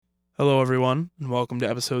Hello, everyone, and welcome to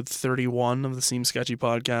episode 31 of the Seem Sketchy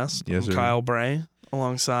podcast. Yes, I'm sir. Kyle Bray,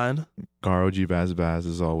 alongside. Garo G Baz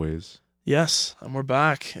as always. Yes, and we're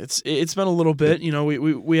back. It's been a little bit. You know, we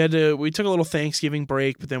took a little Thanksgiving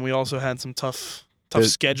break, but then we also had some tough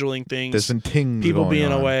scheduling things. There's been things People going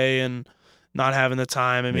being on. away and not having the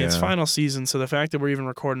time. I mean, it's Yeah. final season, so the fact that we're even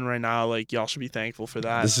recording right now, like, y'all should be thankful for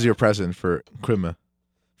that. This is your present for Krima,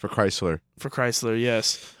 for Chrysler. For Chrysler,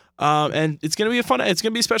 yes. And it's gonna be it's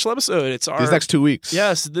gonna be a special episode. It's our These next 2 weeks.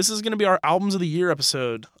 Yes, this is going to be our Albums of the Year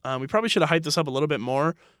episode. We probably should have hyped this up a little bit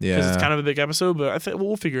more because it's kind of a big episode, but I think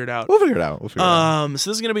we'll figure it out. We'll figure it out. So this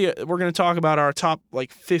is going to be we're going to talk about our top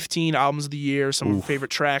 15 albums of the year, some of our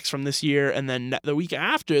favorite tracks from this year, and then the week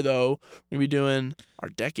after though, we're going to be doing our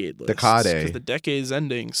decade list. Decade. Because the decade is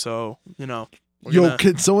ending, so, you know.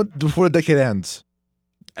 Can someone before the decade ends?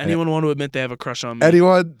 Anyone want to admit they have a crush on me?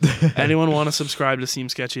 Anyone? Anyone want to subscribe to Seem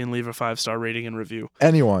Sketchy and leave a 5-star rating and review?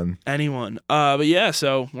 Anyone? But yeah,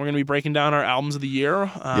 so we're gonna be breaking down our albums of the year.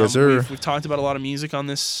 Yes, sir. We've talked about a lot of music on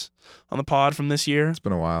the pod from this year. It's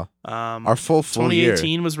been a while. Our full 2018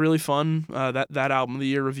 year. was really fun. That album of the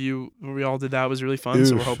year review where we all did that was really fun.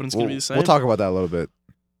 So we're hoping it's gonna be the same. We'll talk about that a little bit.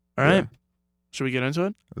 All right. Yeah. Should we get into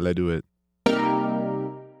it? Let's do it.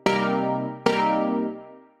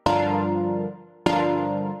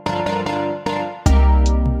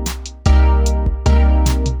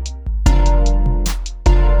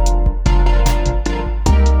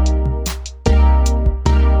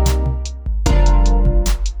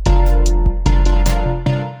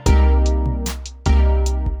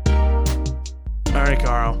 All right,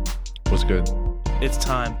 Garo. What's good? It's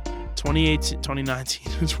time. 2019.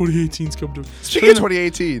 2018's come to. Speaking of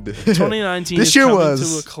 2018. 2019 This is year coming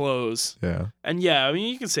was- to a close. Yeah. And yeah, I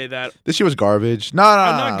mean, you can say that. This year was garbage. No.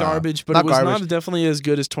 Not garbage, but Not it was garbage. not definitely as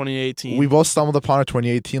good as 2018. We both stumbled upon a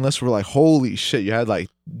 2018 list. We're like, holy shit! You had like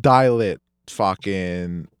Dial It,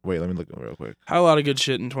 fucking. Wait, let me look real quick. Had a lot of good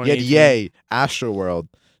shit in You 2018. had Yay, Astro World,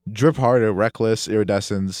 Drip Harder, Reckless,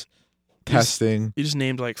 Iridescence, Testing. You just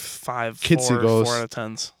named like Kitsy 4 Ghost. out of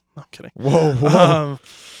 10s. No, I'm kidding. Whoa.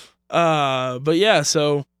 But yeah,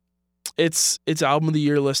 so it's album of the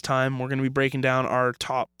year list time. We're gonna be breaking down our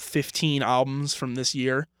top 15 albums from this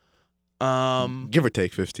year. Give or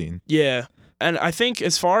take 15. Yeah, and I think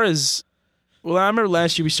as far as I remember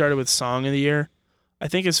last year we started with song of the year. I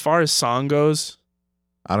think as far as song goes,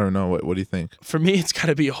 I don't know. What do you think? for me it's got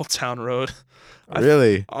to be Old Town Road.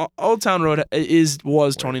 Really? Old Town Road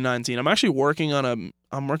was 2019. I'm actually working on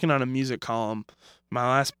a music column.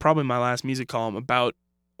 Probably my last music column about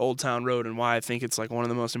Old Town Road and why I think it's like one of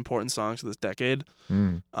the most important songs of this decade.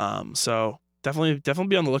 Mm. So definitely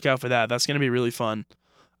be on the lookout for that. That's gonna be really fun.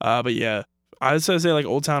 But yeah, I would say like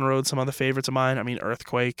Old Town Road. Some other favorites of mine. I mean,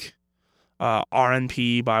 Earthquake,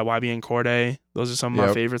 RNP by YBN Cordae. Those are some of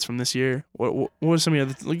my favorites from this year. What are some of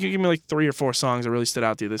the other? Give me like 3 or 4 songs that really stood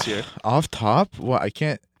out to you this year. Off top? Well, I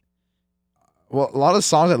can't. Well, a lot of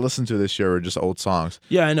songs I listened to this year were just old songs.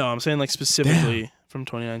 Yeah, I know. I'm saying like specifically from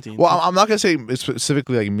 2019. Well, I'm not gonna say it's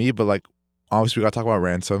specifically like me, but like obviously we gotta talk about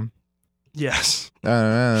Ransom. Yes. I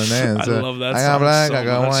love that I song got black, so I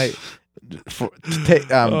got much. white.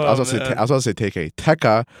 I was about to say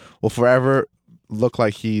Tekka will forever look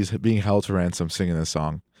like he's being held to ransom singing this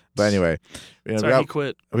song. But anyway, Sorry, he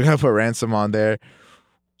quit. we gotta put Ransom on there.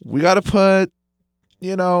 We gotta put,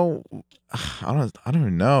 I don't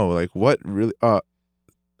even know like what really.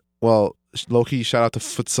 Well, low key shout out to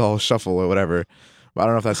Futsal Shuffle or whatever. But I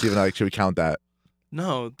don't know if that's even like should we count that?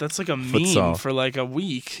 No, that's like a meme Futsal. for like a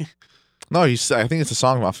week. No, I think it's a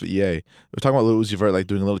song off of EA. We're talking about Lil Uzi Vert like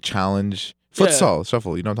doing a little challenge. Futsal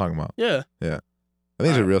Shuffle, you know what I'm talking about? Yeah. I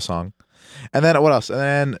think it's a real song. And then what else? And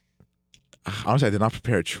then honestly, I did not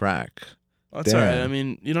prepare a track. That's all right. I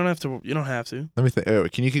mean, you don't have to. Let me think.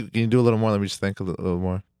 Can you do a little more? Let me just think a little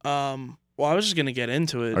more. Well, I was just gonna get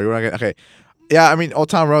into it. Are you gonna get okay? Yeah, I mean, Old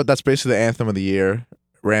Town Road. That's basically the anthem of the year.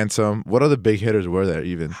 Ransom. What other big hitters were there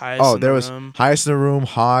even? Highest in there the was Room. Highest in the Room,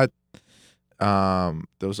 Hot.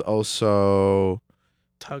 There was also.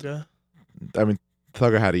 Tugga. I mean,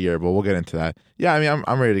 Thugger had a year, but we'll get into that. Yeah, I mean,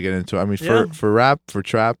 I'm ready to get into it. I mean, Yeah. for rap, for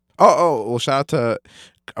trap. Well, shout out to,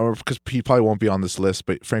 because he probably won't be on this list,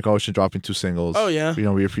 but Frank Ocean dropping 2 singles. Oh yeah.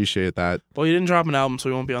 We appreciate that. Well, he didn't drop an album, so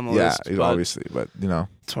he won't be on the list. Yeah, but obviously, but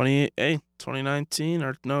 2019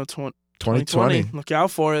 or no 2020. 2020. Look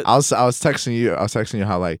out for it. I was texting you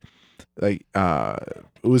how like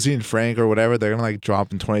Uzi and Frank or whatever, they're gonna like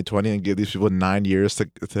drop in 2020 and give these people 9 years to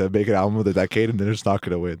make an album of the decade, and they're just not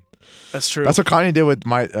gonna win. That's true. That's what Kanye did with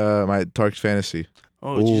my Dark Fantasy.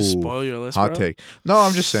 Oh, did you just Ooh, spoil your list, Hot bro? take. No,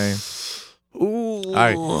 I'm just saying. Ooh. All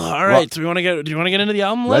right. right. Do you want to get into the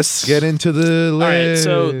album list? Let's get into the list.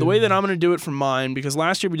 All right. So the way that I'm going to do it for mine, because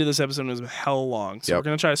last year we did this episode and it was hell long, so we're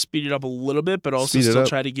going to try to speed it up a little bit, but also still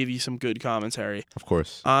try to give you some good commentary. Of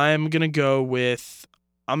course. I'm going to go with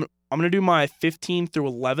I'm going to do my 15 through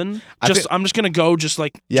 11. I'm just going to go just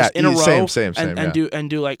in a row same, and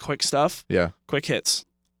do like quick stuff. Yeah. Quick hits.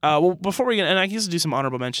 Well, before we get, and I guess do some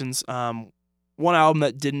honorable mentions. One album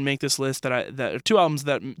that didn't make this list two albums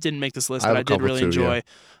that didn't make this list that I did really enjoy.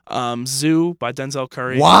 Yeah. Zoo by Denzel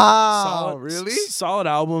Curry. Wow, really? Solid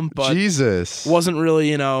album, but Jesus wasn't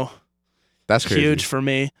really, that's crazy. Huge for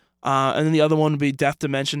me. And then the other one would be Death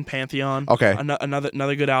Dimension, Pantheon. Okay.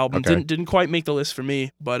 Another good album. Okay. Didn't quite make the list for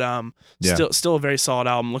me, but still a very solid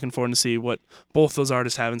album. Looking forward to see what both those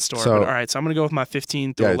artists have in store. So, but all right, so I'm gonna go with my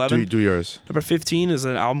 15 through 11. Do yours. Number 15 is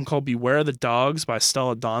an album called Beware the Dogs by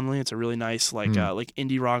Stella Donnelly. It's a really nice like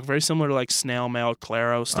indie rock, very similar to like Snail Mail,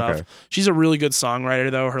 Claro stuff. Okay. She's a really good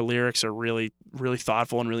songwriter though. Her lyrics are really, really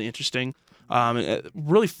thoughtful and really interesting.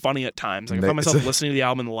 Really funny at times. Like I find myself listening to the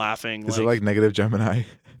album and laughing. Is it like Negative Gemini?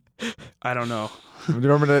 I don't know. Do you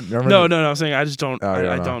remember that? No. I'm saying I just don't. Oh,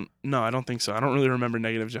 I don't. No, I don't think so. I don't really remember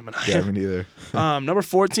Negative Gemini. Yeah, me neither. Number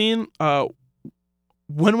 14.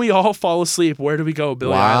 When We All Fall Asleep, Where Do We Go?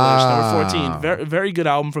 Billie Eilish. Number 14. Very, very good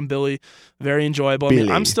album from Billie. Very enjoyable. I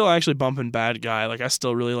mean, I'm still actually bumping Bad Guy. Like I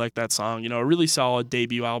still really like that song. A really solid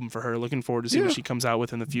debut album for her. Looking forward to see what she comes out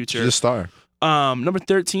with in the future. She's a star. Number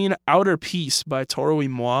 13, Outer Peace by Toro y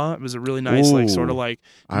Moi. It was a really nice, sort of like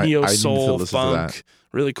neo soul funk,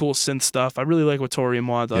 really cool synth stuff. I really like what Toro y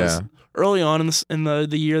Moi does. Yeah. Early on in the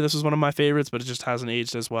year, this was one of my favorites, but it just hasn't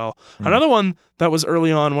aged as well. Another one that was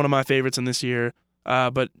early on one of my favorites in this year,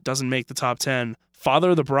 but doesn't make the top 10.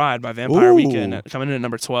 Father of the Bride by Vampire Weekend, coming in at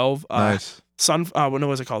number 12. Nice. What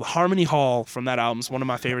was it called? Harmony Hall from that album is one of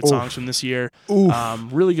my favorite songs from this year.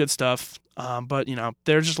 Really good stuff. But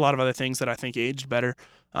there's just a lot of other things that I think aged better.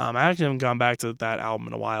 I actually haven't gone back to that album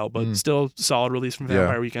in a while, but still solid release from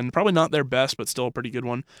Vampire Weekend. Probably not their best, but still a pretty good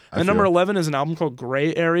one. And number 11 is an album called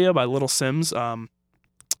Gray Area by Little Sims.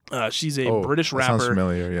 She's a British rapper. Sounds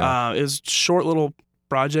familiar. Yeah. Is short little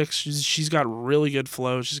projects. She's got really good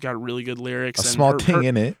flow. She's got really good lyrics. A small thing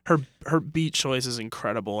in it. Her beat choice is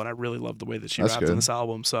incredible, and I really love the way that she rapped in this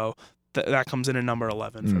album. So that comes in at number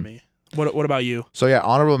 11 for me. What about you? So yeah,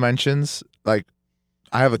 honorable mentions. Like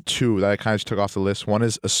I have two that I kind of took off the list. One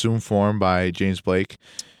is Assume Form by James Blake.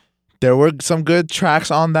 There were some good tracks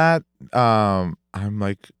on that. I'm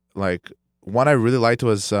like one I really liked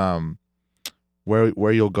was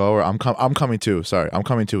Where You'll Go, or I'm Coming Too. Sorry, I'm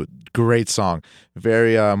Coming Too. Great song,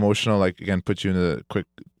 very emotional. Like again, put you in a quick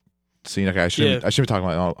scene. Okay, I shouldn't be talking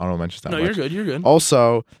about honorable mentions that much. You're good. You're good.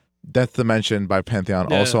 Also, Death Dimension by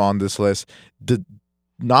Pantheon, also on this list.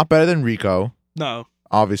 Not better than Rico. No.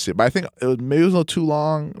 Obviously, but I think maybe it was a little too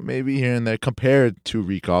long, maybe here and there compared to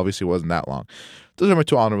Rico. Obviously, it wasn't that long. Those are my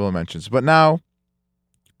two honorable mentions. But now,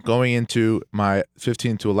 going into my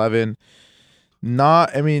 15 to 11, I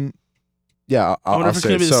wonder if it's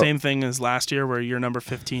going to be the same thing as last year, where your number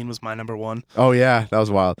 15 was my number 1. Oh yeah, that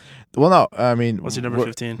was wild. Well, no, I mean, what's your number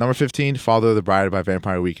 15? Number 15, Father of the Bride by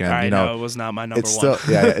Vampire Weekend. No, it was not my number 1.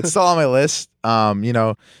 It's still on my list.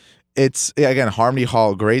 It's again Harmony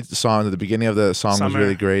Hall, great song. At the beginning of the song was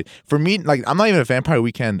really great. For me, like I'm not even a Vampire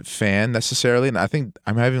Weekend fan necessarily, and I think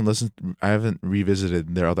I haven't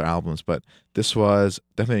revisited their other albums, but this was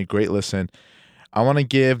definitely a great listen. I want to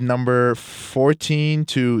give number 14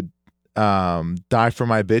 to Die For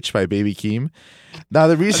My Bitch by Baby Keem. Now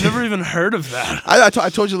the reason I've never even heard of that. I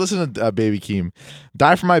told you to listen to Baby Keem.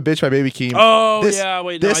 Die For My Bitch by Baby Keem. Oh yeah,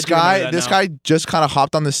 wait. This guy just kind of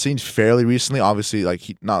hopped on the scene fairly recently. Obviously, like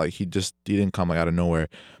he didn't come like out of nowhere.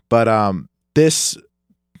 But this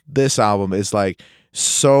album is like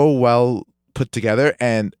so well put together,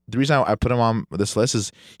 and the reason I put him on this list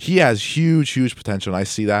is he has huge potential, and I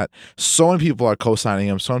see that so many people are co-signing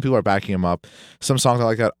him, so many people are backing him up. Some songs I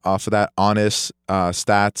like that off of that: Honest,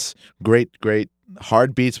 Stats, great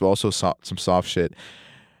hard beats, but also some soft shit.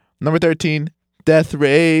 Number 13, Death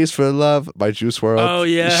Rays for Love by Juice WRLD. Oh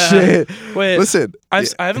yeah, shit. Wait, listen, I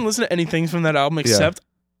haven't listened to anything from that album except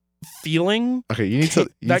Feeling. Okay, you need to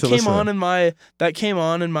that came listen. on in my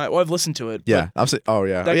well, I've listened to it. Yeah, I'm saying. Oh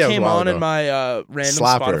yeah, that came on in my random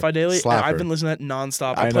Spotify daily. And Slapper. I've been listening to that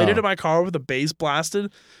nonstop. I played it in my car with the bass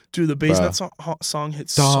blasted. Dude, the bass in that song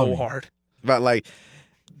hits so hard. But like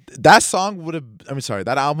that album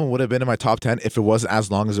would have been in my top 10 if it wasn't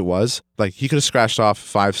as long as it was. Like he could have scratched off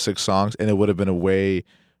 5-6 songs and it would have been a way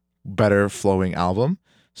better flowing album.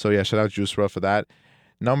 So yeah, shout out Juice WRLD for that.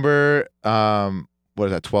 Number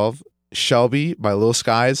 12, Shelby by Lil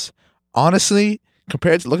Skies. Honestly,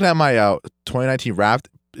 compared to looking at my 2019 Wrapped,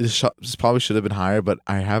 this probably should have been higher, but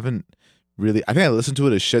I haven't really. I think I listened to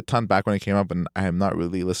it a shit ton back when it came up, and I am not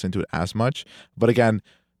really listening to it as much. But again,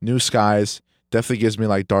 New Skies definitely gives me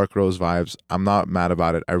like Dark Rose vibes. I'm not mad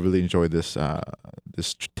about it. I really enjoyed this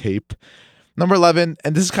tape. Number 11,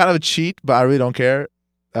 and this is kind of a cheat, but I really don't care.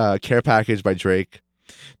 Care Package by Drake.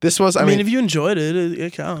 This was, I mean, if you enjoyed it,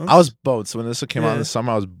 it counts. I was both. So when this came out in the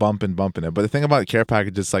summer, I was bumping it. But the thing about Care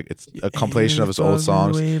Package is like it's a compilation of his old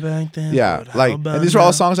songs. Yeah, like, and these were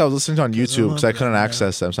all songs I was listening to on YouTube because I couldn't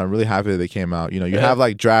access them. So I'm really happy that they came out. You know, you have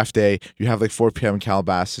like Draft Day, you have like 4 p.m.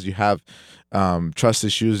 Calabasas, you have Trust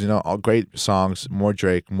Issues. You know, all great songs. More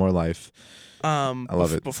Drake, more life. I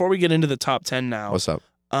love it. Before we get into the top 10 now, what's up?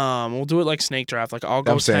 We'll do it like snake draft. Like I'll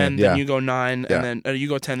go 10, then you go 9, and then you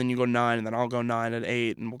go 10, then you go 9, and then I'll go 9 and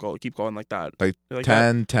 8, and we'll keep going like that. Like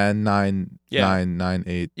 10, 10, 9, 9, 9,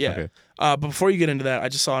 8. Yeah. Okay. But before you get into that, I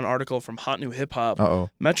just saw an article from Hot New Hip Hop.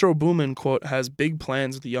 Metro Boomin, quote, has big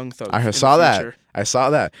plans with the Young Thug. I saw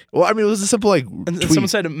that. Well, I mean, it was a simple like and tweet. Someone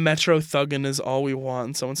said Metro Thuggin' is all we want.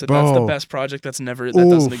 And someone said that's the best project that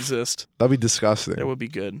doesn't exist. That'd be disgusting. It would be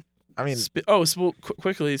good. I mean,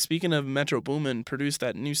 quickly, speaking of Metro Boomin, produced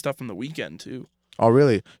that new stuff from The Weeknd too. Oh,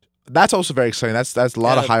 really? That's also very exciting. That's a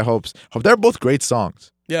lot of high hopes. They're both great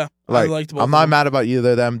songs. Yeah, like, I liked both. I'm not mad about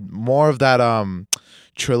either of them. More of that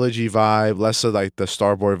trilogy vibe, less of like the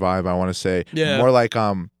Starboy vibe. I want to say. Yeah. More like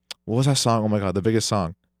what was that song? Oh my god, the biggest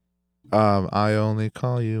song. I only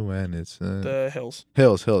call you when it's the Hills.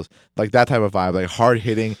 Hills, like that type of vibe, like hard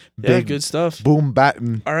hitting, big, good stuff. Boom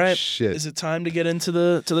batting. All right, shit. Is it time to get into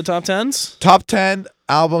the top 10s? Top 10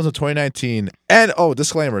 albums of 2019. And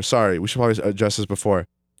disclaimer, sorry, we should probably address this before.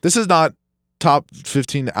 This is not top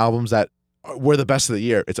 15 albums that were the best of the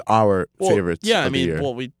year. It's our favorites. Yeah, of the year.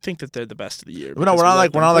 we think that they're the best of the year. We're not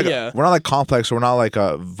like Complex, or we're not like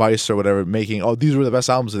a Vice or whatever making these were the best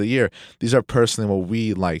albums of the year. These are personally what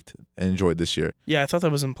we liked and enjoyed this year. Yeah, I thought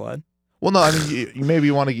that was implied. Well, no, I mean you maybe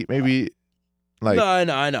want to like no,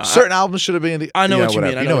 I know. Certain albums should have been. I know what you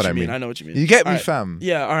mean. I know what you mean. I know what you mean. You get me, fam.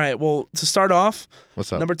 Yeah. All right. Well, to start off,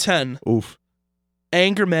 what's up? Number 10. Oof.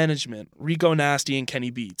 Anger Management, Rico Nasty and Kenny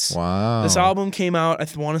Beats. Wow. This album came out,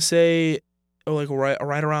 I want to say, like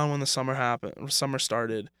right around when the summer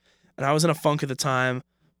started, and I was in a funk at the time.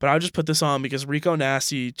 But I would just put this on because Rico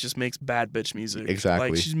Nasty just makes bad bitch music. Exactly.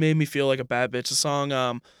 Like she's made me feel like a bad bitch. The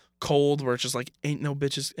song Cold, where it's just like ain't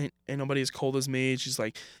nobody as cold as me. She's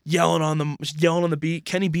like yelling on the beat.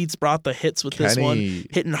 Kenny Beats brought the hits with this one,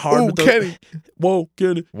 hitting hard with Kenny.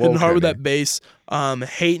 Hitting hard with that bass.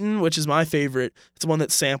 Hatin', which is my favorite. It's the one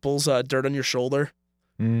that samples Dirt on Your Shoulder.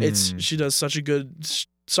 She does such a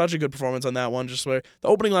good performance on that one. Just where the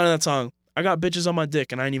opening line of that song, I got bitches on my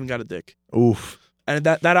dick and I ain't even got a dick. Oof. And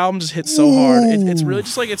that album just hits so hard. It's really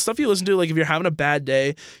just like, it's stuff you listen to. Like if you're having a bad day,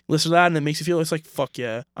 you listen to that and it makes you feel it's like, fuck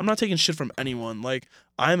yeah, I'm not taking shit from anyone. Like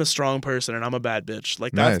I'm a strong person and I'm a bad bitch.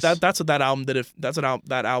 Like that's what that album did. That's what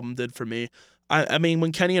that album did for me. I mean,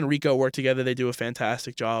 when Kenny and Rico work together, they do a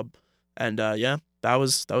fantastic job. And that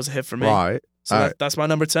was a hit for me. Right. So that's my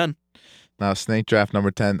number 10. Now Snake Draft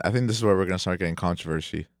number 10. I think this is where we're gonna start getting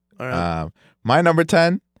controversy. All right. My number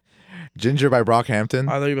 10. Ginger by Brockhampton.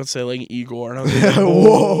 I thought you were about to say like Igor. And I was like,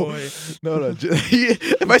 whoa. No.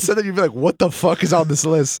 If I said that, you'd be like, what the fuck is on this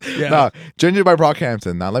list? Yeah. No, Ginger by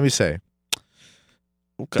Brockhampton. Now, let me say.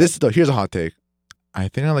 Okay. Here's a hot take. I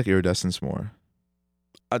think I like Iridescence more.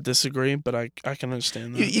 I disagree, but I can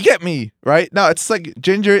understand that. You get me, right? No, it's like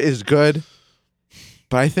Ginger is good,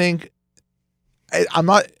 but I think it's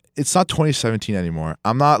not 2017 anymore.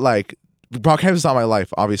 I'm not like, Brockhampton's not my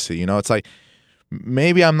life, obviously. You know, it's like,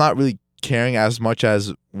 maybe I'm not really caring as much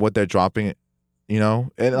as what they're dropping, you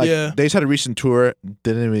know? And like they just had a recent tour,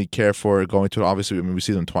 didn't really care for going to it. Obviously, I mean, we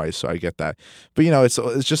see them twice, so I get that. But you know, it's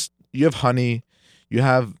just, you have Honey, you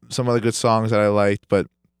have some other good songs that I liked, but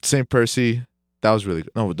St. Percy, that was really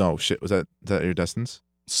good. No, shit, was that Iridescence?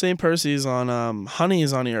 St. Percy is on Honey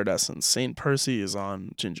is on Iridescence. St. Percy is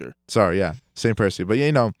on Ginger. Sorry, yeah. St. Percy. But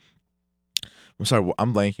you know, I'm sorry,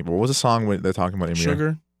 I'm blanking, but what was the song when they're talking about Amir?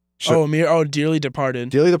 Sugar? Amir. Oh, Dearly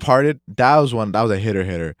Departed. Dearly Departed. That was a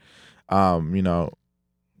hitter. You know,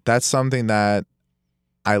 that's something that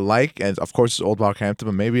I like, and of course it's old Brockhampton.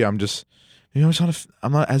 But maybe I'm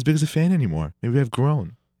not as big as a fan anymore. Maybe I've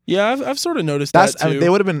grown. Yeah, I've sort of noticed that too. I mean, they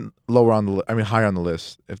would have been higher on the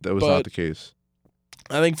list if that was not the case.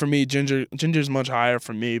 I think for me, Ginger's much higher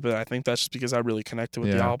for me, but I think that's just because I really connected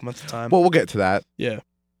with the album at the time. Well, we'll get to that. Yeah,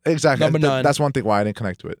 exactly. Number 9. That's one thing why I didn't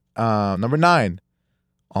connect to it. Number 9.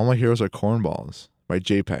 All My Heroes Are Cornballs by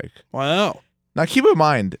JPEG. Wow. Now, keep in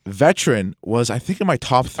mind, Veteran was, I think, in my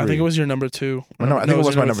top 3. I think it was your number 2. I think it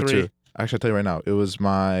was my number 2. Actually, I'll tell you right now. It was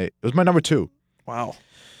my number 2. Wow.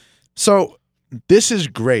 So this is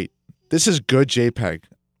great. This is good JPEG.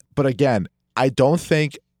 But again, I don't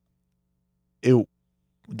think it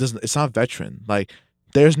doesn't. It's not Veteran. Like,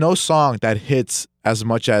 there's no song that hits as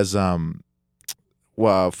much as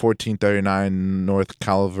 1439 North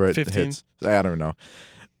Calvert 15. hits. I don't know.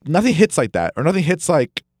 Nothing hits like that, or nothing hits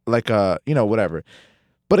like whatever.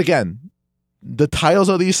 But again, the titles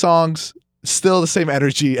of these songs still the same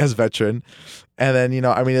energy as Veteran, and then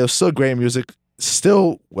it was still great music,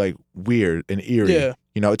 still like weird and eerie. Yeah.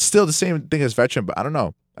 It's still the same thing as Veteran, but I don't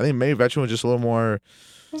know. I think maybe Veteran was just a little more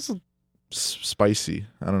spicy.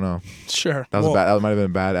 I don't know. Sure. That might have been a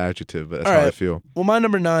bad adjective, but that's all how right. I feel. Well, my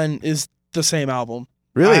number 9 is the same album.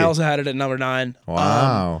 Really? I also had it at number 9.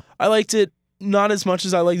 Wow. I liked it not as much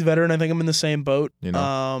as I liked Veteran. I think I'm in the same boat.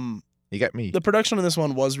 You get me. The production on this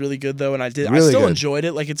one was really good though, and I Really still good. enjoyed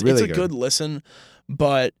it. Like it's Really a good listen,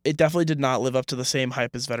 but it definitely did not live up to the same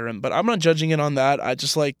hype as Veteran. But I'm not judging it on that. I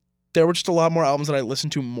just there were just a lot more albums that I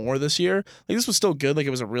listened to more this year. Like this was still good. Like it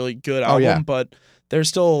was a really good album, yeah. but there's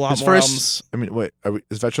still a lot His more first, albums. wait,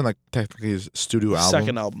 is Veteran like technically his studio album?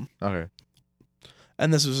 Second album, Okay.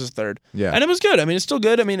 and this was his third. Yeah. And it was good. I mean, it's still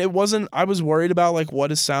good. I mean, it wasn't. I was worried about like what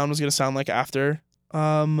his sound was gonna sound like after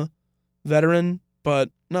Veteran, but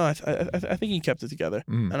no, I think he kept it together,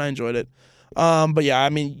 Mm. and I enjoyed it. But yeah, I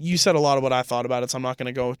mean, you said a lot of what I thought about it, so I'm not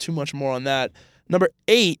gonna go too much more on that. Number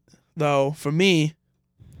 8, though, for me,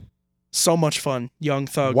 So Much Fun, Young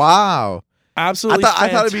Thug. Wow. Absolutely I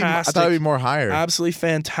thought fantastic. it'd be more higher. Absolutely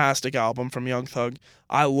fantastic album from Young Thug.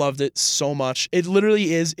 I loved it so much. It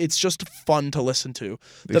literally is. It's just fun to listen to.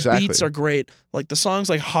 The Exactly. beats are great. Like the songs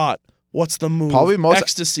like Hot, What's the Move, Probably most-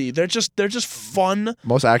 Ecstasy. They're just fun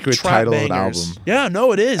Most accurate trap title of an bangers. album Yeah,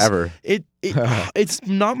 no, it is. ever. It's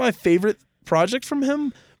not my favorite project from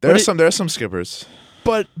him, There but are some skippers.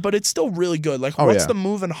 but it's still really good. Like Oh, What's yeah. the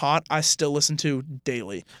Move and Hot, I still listen to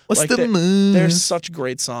daily. What's Like, the move? They're such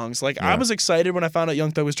great songs. Like I Yeah. was excited when I found out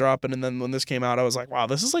Young Thug was dropping, and then when this came out, I was like, wow,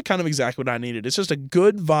 this is like kind of exactly what I needed. It's just a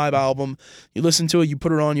good vibe album. You listen to it, you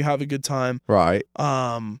put it on, you have a good time. Right.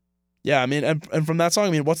 Yeah, I mean, and from that song, I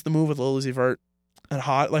mean, What's the Move with Lil Uzi Vert and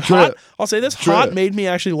Hot? Like Drip. Hot, I'll say this, Drip. Hot made me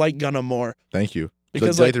actually like Gunna more Thank you.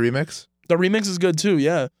 because so, like the remix? the remix is good too.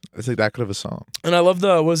 Yeah. It's like that good of a song. And I love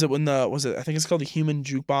I think it's called the Human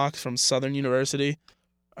Jukebox from Southern University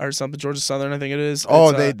or something, Georgia Southern, I think it is. Oh,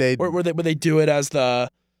 It's, they where they do it as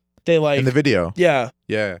they like in the video. yeah,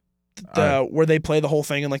 Yeah. where they play the whole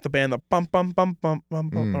thing in like the band, the bump bump bump bump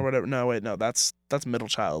bump Mm. or whatever. No, wait, no, that's Middle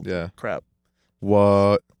Child. Yeah. Crap.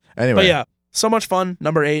 What? Anyway. But yeah, So Much Fun,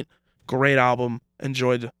 number 8, great album.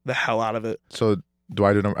 Enjoyed the hell out of it. So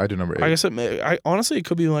I do number 8. I guess honestly it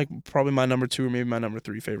could be like probably my number 2 or maybe my number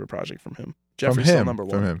 3 favorite project from him. Jeffrey's from still him, number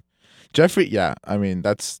 1. From him. Jeffrey, yeah. I mean,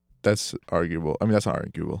 that's arguable. I mean, that's not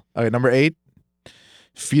arguable. Okay, number 8,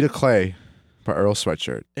 Feet of Clay by Earl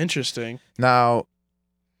Sweatshirt. Interesting. Now,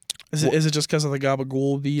 Is it just because of the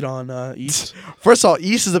Gabagool beat on East? first of all,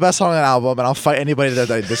 East is the best song on the album, and I'll fight anybody that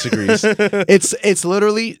disagrees. It's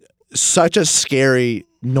literally such a scary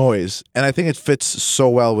noise, and I think it fits so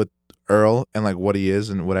well with Earl and like what he is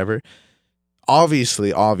and whatever.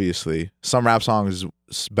 Obviously, some rap songs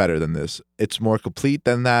is better than this. It's more complete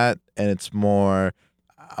than that, and it's more,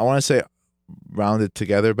 I want to say, rounded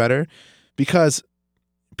together better, because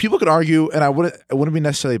people could argue, and it wouldn't be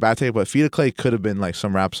necessarily a bad take, but Feet of Clay could have been like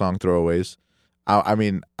some rap song throwaways. I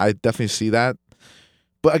mean, I definitely see that,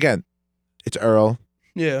 but again, it's Earl.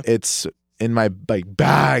 Yeah. It's in my like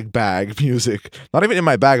bag music, not even in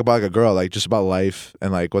my bag about like a girl, like just about life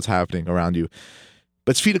and like what's happening around you.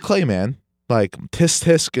 But it's Feet of Clay, man. Like Tisk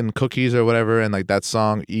Tisk and Cookies or whatever, and like that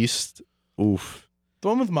song East. Oof. The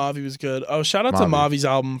one with Mavi was good. Oh, shout out to Mavi's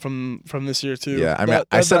album from this year too. Yeah, I mean,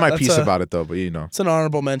 I said my piece about it though, but it's an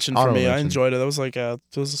honorable mention for me. Mention. I enjoyed it. That was like it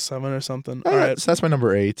was a 7 or something. All right, so that's my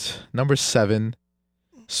number 8. Number 7,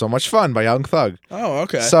 So Much Fun by Young Thug. Oh,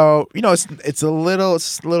 okay. So it's a little.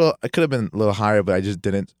 It could have been a little higher, but I just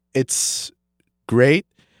didn't. It's great.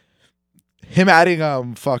 Him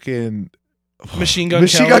adding fucking Machine Gun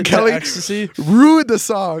Kelly to Ecstasy ruined the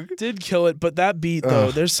song. did kill it, but that beat though,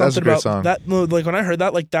 Ugh, there's that's a something great about song. that. Like when I heard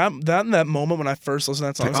that, like that in that moment when I first listened to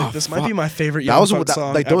that song, I was like, this might be my favorite That Young was Thug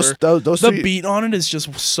song like ever. those The three, beat on it is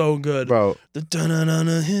just so good. bro. The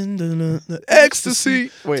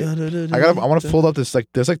Ecstasy. Wait, I want to pull up this, like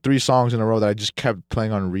there's like 3 songs in a row that I just kept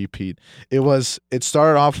playing on repeat. It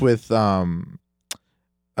started off with What's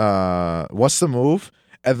the Move,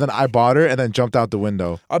 and then I bought her and then jumped out the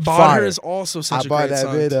window. I Bought Fire. Her is also such I a bought great that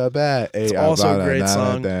song. bit of bat. Hey, It's I also bought a great that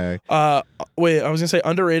song. thing. Wait, I was gonna say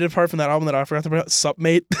underrated part from that album that I forgot to bring up. Sup,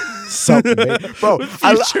 mate. Something, bro. With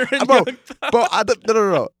Future and bro, Young Thug. bro.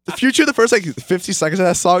 No. The Future, the first like 50 seconds of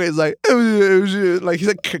that song is like, like he's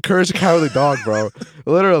like Courage the Cowardly Dog, bro.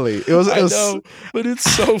 Literally, it was. I know, but it's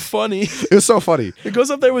so funny. It was so funny. It goes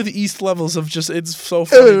up there with East levels of just. It's so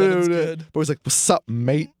funny that it's good. But it's like, what's up,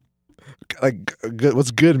 mate? Like, good.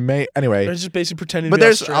 What's good, mate? Anyway, They're just basically pretending. but to be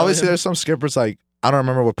there's Australian. obviously there's some skippers like I don't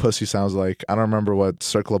remember what Pussy sounds like. I don't remember what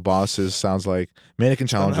Circle of Bosses sounds like. Mannequin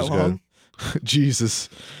Challenge that is long? good. Jesus,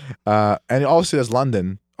 and obviously there's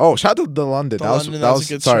London. Oh, shout out to the London. The that was London, that that was was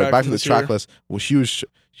a good sorry. track Back from to the this track year. list. Well, huge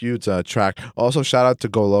track. Also shout out to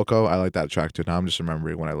Go Loco. I like that track too. Now I'm just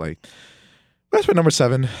remembering what I like. That's my number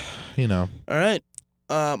 7. You know. All right.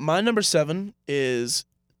 My number 7 is,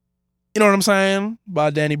 You Know What I'm Saying, by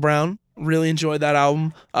Danny Brown. Really enjoyed that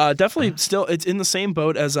album. Definitely still, it's in the same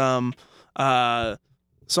boat as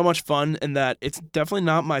So Much Fun in that it's definitely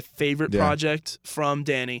not my favorite Yeah. project from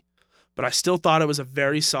Danny, but I still thought it was a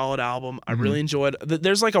very solid album. I Mm-hmm. really enjoyed.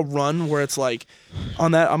 There's like a run where it's like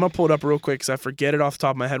on that. I'm gonna pull it up real quick because I forget it off the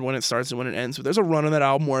top of my head when it starts and when it ends. But there's a run on that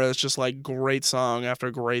album where it's just like great song after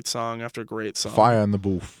great song after great song. Fire in the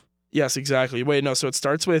booth. Yes, exactly. Wait, no. So it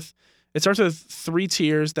starts with 3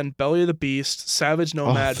 Tiers, then Belly of the Beast, Savage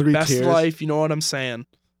Nomad, 3 Best Tiers? Life. You know what I'm saying?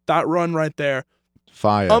 That run right there,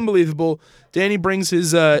 Fire. unbelievable. Danny brings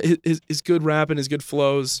his good rap and his good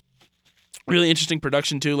flows. Really interesting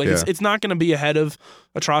production too. Like Yeah. it's not going to be ahead of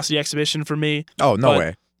Atrocity Exhibition for me. Oh, no but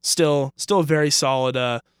way. Still a very solid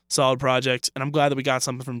project, and I'm glad that we got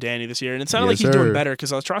something from Danny this year. And it sounded Yes, like he's doing sir. better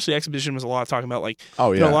because Atrocity Exhibition was a lot of talking about like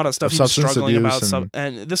Oh, you yeah. know, a lot of stuff Of he was substance struggling abuse about.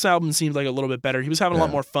 and- And this album seemed like a little bit better. He was having a lot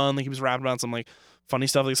Yeah. more fun. Like he was rapping about some like funny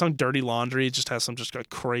stuff. Like the song "Dirty Laundry" just has some just like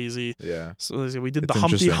crazy. Yeah. So we did It's the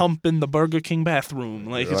Humpty interesting. Hump in the Burger King bathroom.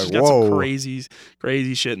 Like You're it's like, just got some whoa. crazy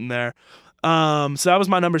shit in there. So that was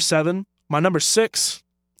my number 7. My number 6.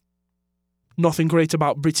 Nothing Great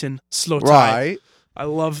About Britain. Slow Tie. Right. I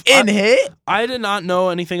love. Hit. I did not know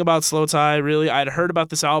anything about Slow Tie. Really, I'd heard about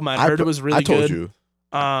this album. I'd heard it was really I told good. you.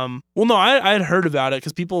 Well, no, I had heard about it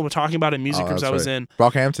because people were talking about it in music Oh, groups that's I was right. in.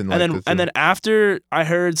 Brockhampton. And then after I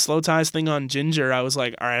heard Slow Tie's thing on Ginger, I was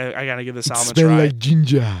like, all right, I gotta give this album a Smell try. like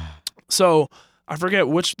ginger. So I forget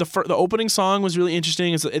which the opening song was really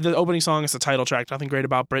interesting. The opening song is the title track. Nothing Great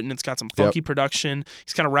About Britain. It's got some funky production.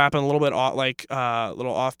 He's kind of rapping a little bit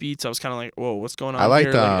little offbeats. I was kind of like, whoa, what's going on I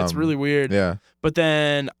liked, here? Like, it's really weird. Yeah. But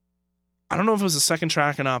then I don't know if it was the second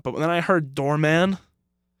track or not. But then I heard Doorman,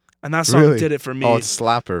 and that song Really? did it for me. Oh, it's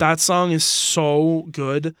slapper. That song is so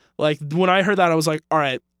good. Like when I heard that, I was like, all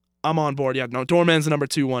right, I'm on board. Yeah, no, Doorman's the number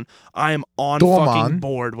 2 one. I am on Doorman. fucking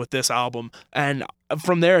board with this album. And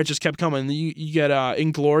from there, it just kept coming. You get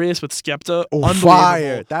Inglorious with Skepta. Oh, Unbelievable.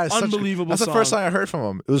 fire! That is Unbelievable That's the song. first time I heard from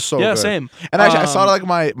him. It was so Yeah, good. same. And actually, I saw it like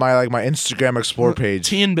my Instagram Explore page.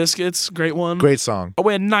 Tea and Biscuits, great one. Great song. Oh,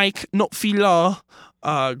 wait, Nike, Not Fila.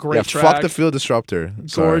 Great Yeah, track. fuck the Field Disruptor.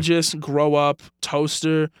 Sorry. Gorgeous, Grow Up,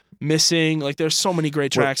 Toaster, Missing. Like, there's so many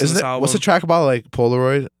great tracks in Isn't this it- album. What's the track about? Like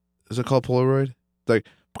Polaroid? Is it called Polaroid? Like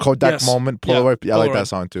Kodak Yes. Moment. Yeah, Polaroid. Yeah, I like Polaroid. that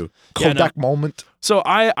song too. Yeah, no. Kodak Moment. So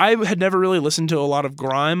I had never really listened to a lot of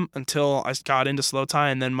grime until I got into Slow Tie,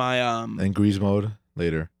 and then my And Grease Mode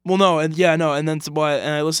later. well no and yeah no and then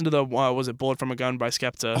and I listened to the was it Bullet from a Gun by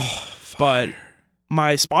Skepta, but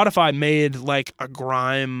my Spotify made like a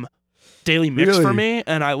grime daily mix for Really? me,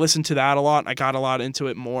 and I listened to that a lot. And I got a lot into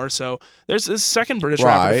it more. So there's this second British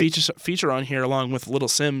rapper Right. feature on here along with Little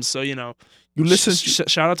Sims. So you know, You listen.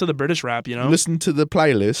 shout out to the British rap. You know, Listen to the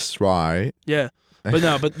playlist, right? yeah.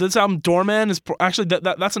 But this album Doorman is actually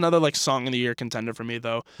that's another like song of the year contender for me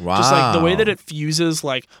though. Wow. Just like the way that it fuses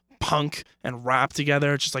like punk and rap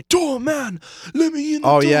together, it's just like Doorman, let me in. The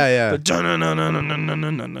Oh door." yeah, yeah. The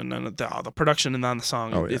production and on the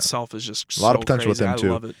song Oh, yeah. itself is just A lot so of potential with crazy. him, I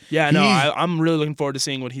too. love it. Yeah, no, He's- I'm really looking forward to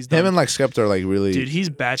seeing what he's done. Him and like Skepta are like really. Dude, he's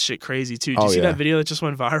batshit crazy too. Did Oh, you see yeah. that video that just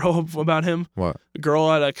went viral about him? What? A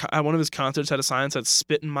girl at one of his concerts had a sign that said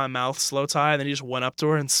 "Spit in my mouth, Slow Tie," and then he just went up to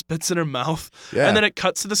her and spits in her mouth. Yeah. And then it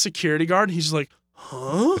cuts to the security guard, and he's just like,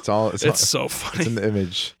 "Huh?" It's all. It's so It's funny. in the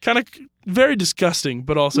image. Kind of very disgusting,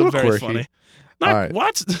 but also Little very quirky. funny. Not All right.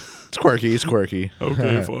 what? It's quirky. It's quirky.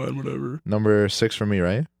 Okay, fine, whatever. Number 6 for me,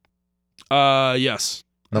 right? Yes.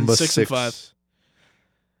 Number 6 and 5.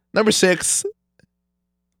 Number 6.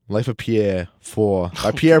 Life of Pierre 4 by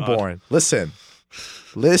Oh, Pierre God. Bourne. Listen.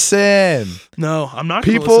 No, I'm not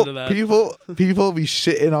gonna listen to that. People be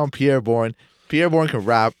shitting on Pierre Bourne. Pierre Bourne can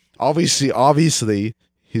rap. Obviously,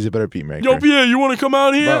 He's a better beat maker. Yo, Pierre, you want to come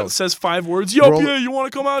out here? Bro. Says 5 words. Yo, Roll- Pierre, you want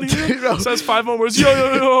to come out here? Bro. Says 5 more words.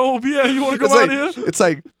 Yo, Pierre, you want to come out here? It's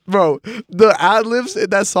like, bro, the ad libs in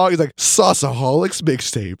that song is like Sauceaholics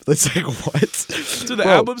mixtape. It's like, what? Dude, the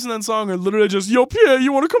Bro. ad libs in that song are literally just, yo, Pierre,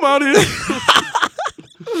 you want to come out here?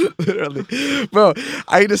 Literally. Bro,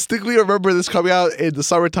 I distinctly remember this coming out in the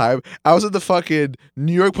summertime. I was in the fucking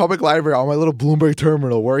New York Public Library on my little Bloomberg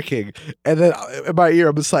terminal working. And then in my ear,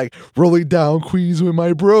 I'm just like, rolling down Queens with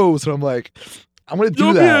my bros. And I'm like, I'm going to do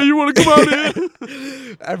Yo, that. Pierre, you want to come out here?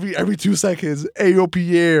 every 2 seconds. Ayo,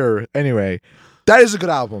 Pierre. Anyway, that is a good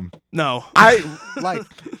album. No. I like,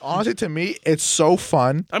 honestly, to me, it's so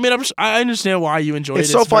fun. I mean, I understand why you enjoy It's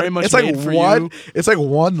it. so It's fun. very much It's like made for one. you. It's like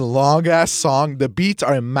one long ass song. The beats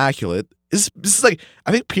are immaculate. This is like,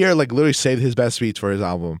 I think Pierre like literally saved his best beats for his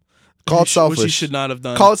album. Called Selfish. Which he should not have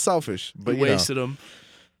done. Call it Selfish, but He you know, wasted them.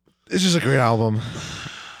 it's just a great album.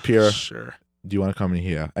 Pierre, Sure. do you want to come in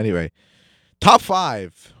here? Anyway, top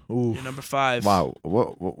 5. Ooh, You're number 5. wow.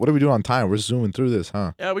 What are we doing on time? We're zooming through this,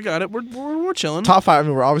 huh? Yeah, we got it. We're chilling. Top 5. I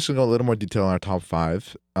mean, we're obviously going to go a little more detail on our top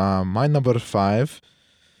 5. My number 5,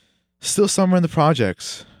 Still Summer in the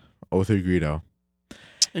Projects. 03 Greedo.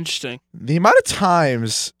 Interesting. The amount of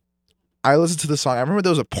times I listened to the song, I remember there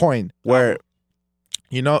was a point where,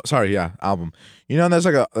 album. You know, there's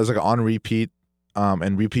like an on repeat,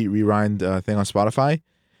 and repeat rewind thing on Spotify.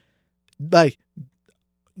 Like,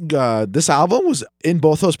 this album was in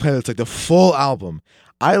both those playlists, like the full album.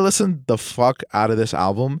 I listened the fuck out of this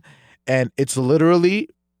album, and it's so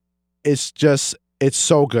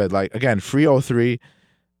good. Like, again, Free 03.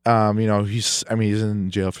 He's in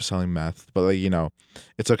jail for selling meth, but like,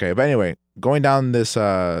 it's okay. But anyway, going down this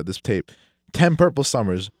tape, 10 Purple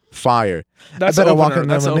Summers, fire. That's I the better walk opener. on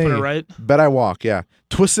That's the lemonade. opener, right? Bet I walk, yeah.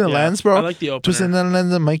 Twisting Yeah, Lens, bro. I like the opener. Twisting the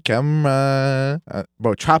lens of my camera.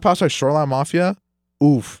 Bro, Trap House by Shoreline Mafia.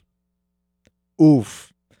 Oof.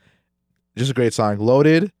 Just a great song.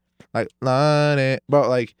 Loaded. Like, bro,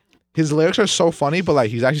 like, his lyrics are so funny, but like,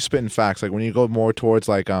 he's actually spitting facts. Like, when you go more towards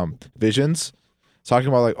like Visions, talking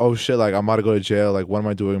about like, oh shit, like, I'm about to go to jail. Like, what am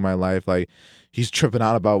I doing in my life? Like, he's tripping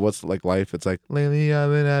out about what's like life. It's like, lately I've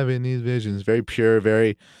been having these visions. Very pure,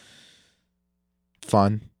 very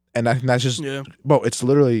fun. And I think that's just, Yeah. bro, it's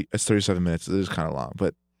 37 minutes. It is kind of long,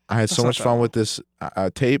 but I had so That's not much that fun long. with this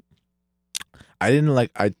tape.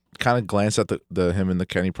 I kind of glanced at the him and the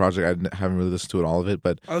Kenny project. I haven't really listened to all of it,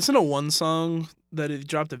 but I listened to one song that he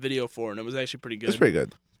dropped a video for, and it was actually pretty good. it's pretty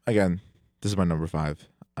good. Again, this is my number 5.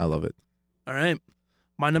 I love it. All right.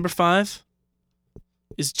 My number 5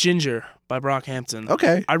 is Ginger by Brockhampton.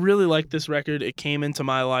 Okay. I really like this record. It came into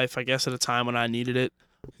my life, I guess, at a time when I needed it.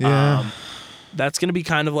 Yeah. That's going to be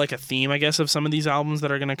kind of like a theme, I guess, of some of these albums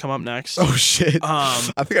that are going to come up next. Oh shit.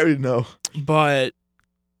 Um, I think I already know. But,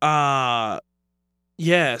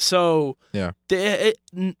 yeah, so. Yeah.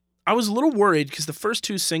 I was a little worried because the first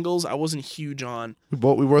 2 singles I wasn't huge on.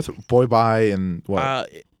 We were Boy Bye and what?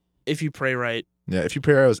 If You Pray Right. Yeah. If You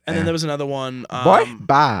Pray, I was. And then there was another one. Boy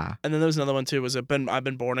Bye. And then there was another one too. I've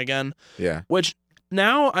Been Born Again. Yeah. Which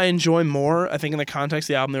now I enjoy more. I think in the context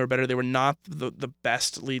of the album, they were better. They were not the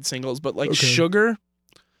best lead singles, but like Okay. Sugar,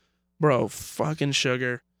 bro, fucking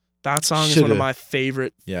Sugar. That song is one Sugar. of my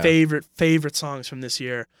favorite songs from this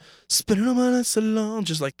year. Spinning on my nights alone,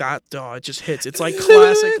 just like that. Oh, it just hits. It's like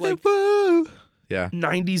classic, like Yeah.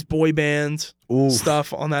 90s boy band Oof.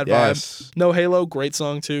 stuff on that vibe. Yes. No Halo, great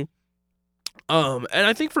song too. And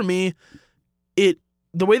I think for me,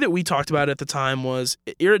 the way that we talked about it at the time was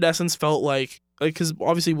Iridescence felt like because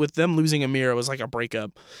obviously with them losing Amir, it was like a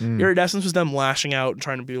breakup. Iridescence was them lashing out and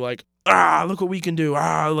trying to be like, look what we can do.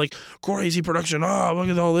 Like crazy production. Look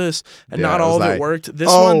at all this. And Yeah, not it all was of like, it worked. This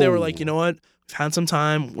one, they were oh. like, you know what? We've had some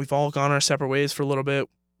time. We've all gone our separate ways for a little bit.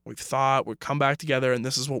 We've thought we'd come back together and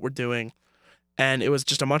this is what we're doing. And it was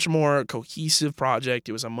just a much more cohesive project.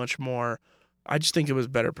 It was a much more, I just think it was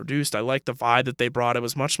better produced. I liked the vibe that they brought. It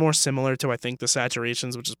was much more similar to, I think, the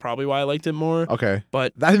Saturations, which is probably why I liked it more. Okay.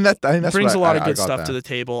 But I think that's brings what a lot of I good got stuff that. to the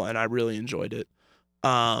table, and I really enjoyed it.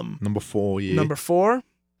 Number 4, yeah. Number 4,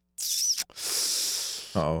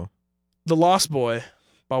 Uh-oh. The Lost Boy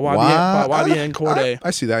by YBN Corday.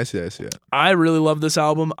 I see that. I really love this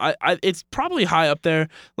album. It's probably high up there.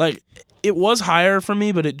 Like, it was higher for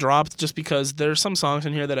me, but it dropped just because there's some songs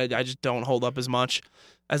in here that I just don't hold up as much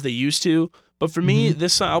as they used to. But for me,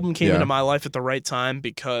 this album came Yeah. into my life at the right time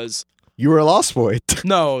because You were a Lost Boy.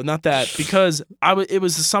 no, not that. Because it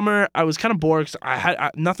was the summer. I was kind of bored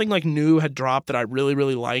because nothing like new had dropped that I really,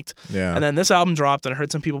 really liked. Yeah. And then this album dropped and I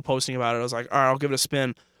heard some people posting about it. I was like, all right, I'll give it a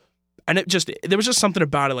spin. And there was just something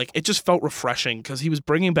about it, like it just felt refreshing because he was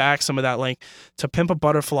bringing back some of that like To Pimp a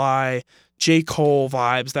Butterfly, J. Cole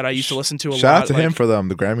vibes that I used to listen to a lot. Shout out to him for the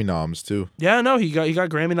Grammy noms too. Yeah, no, he got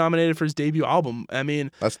Grammy nominated for his debut album. I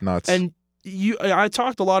mean, that's nuts. And I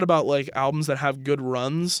talked a lot about like albums that have good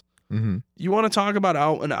runs. Mm-hmm. You want to talk about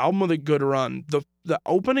an album with a good run? The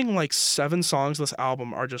opening like 7 songs of this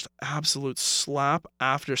album are just absolute slap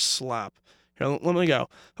after slap. Here, let me go.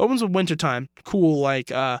 Opens with Wintertime, cool, like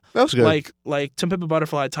that was good. like To Pimp a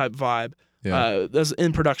Butterfly type vibe. Yeah. That's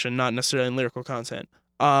in production, not necessarily in lyrical content.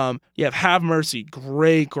 You have Mercy,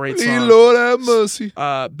 great song. Lord have mercy.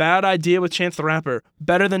 Bad Idea with Chance the Rapper,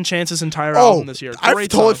 better than Chance's entire album this year. I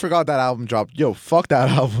totally forgot that album dropped. Yo, fuck that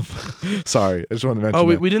album. Sorry, I just wanted to mention.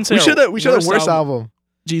 Oh, we didn't say we should have worst album.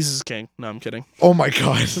 Jesus is King. No, I'm kidding. Oh my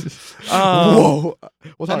god. Whoa.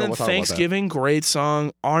 And then Thanksgiving, great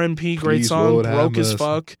song. R&P, great song. Lord, Broke as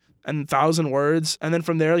fuck. And 1,000 Words. And then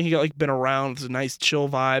from there, he got like Been Around. It's a nice chill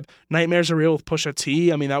vibe. Nightmares Are Real with Pusha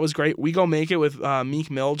T. I mean, that was great. We Go Make It with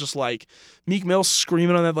Meek Mill. Just like Meek Mill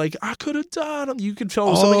screaming on that, like, I could have died. You could feel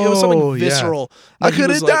it was something visceral. Yeah. I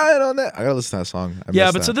could have died on that. I gotta listen to that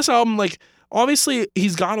song. So this album, like, obviously,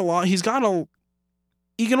 he's got a lot. He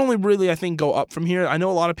can only really, I think, go up from here. I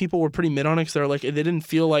know a lot of people were pretty mid on it because they're like, they didn't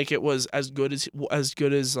feel like it was as good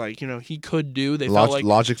as like, you know, he could do. They felt like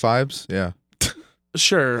Logic vibes, yeah.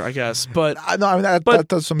 Sure, I guess, but no, I mean that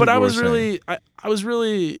does something. But I was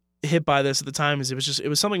really hit by this at the time. It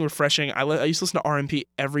was something refreshing. I used to listen to R&P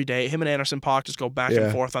every day. Him and Anderson .Paak just go back and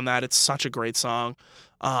forth on that. It's such a great song.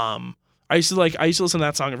 I used to listen to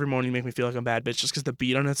that song every morning to make me feel like a bad bitch just because the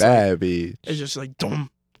beat on it's bad bitch. It's just like dum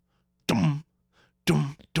dum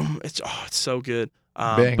dum dum. It's so good.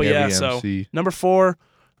 Bang but yeah, MC. so number 4,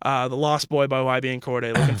 The Lost Boy by YB and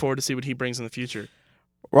Cordae. Looking forward to see what he brings in the future.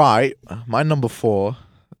 Right, my number 4,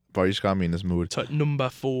 bro, you just got me in this mood. Number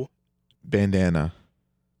 4, Bandana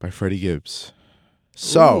by Freddie Gibbs.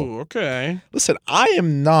 So, ooh, okay. Listen, I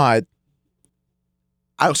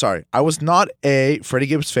was not a Freddie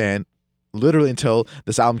Gibbs fan literally until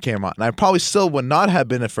this album came out, and I probably still would not have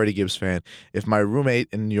been a Freddie Gibbs fan if my roommate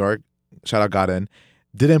in New York, shout out Gaden,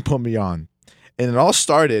 didn't put me on. And it all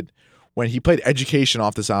started when he played Education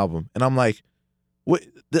off this album, and I'm like, what?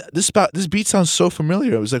 This beat sounds so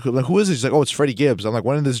familiar. It was like who is it? He's like, oh, it's Freddie Gibbs. I'm like,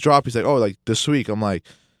 when did this drop? He's like, oh, like this week. I'm like,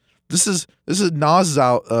 this is Nas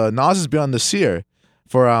out. Nas is Beyond the Seer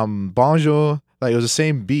for Bonjour. Like it was the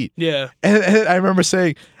same beat. Yeah. And I remember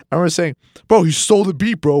saying, bro, he stole the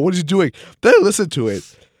beat, bro. What is he doing? Then I listened to it.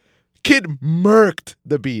 Kid murked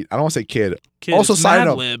the beat. I don't want to say kid. Also, side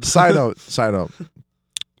note.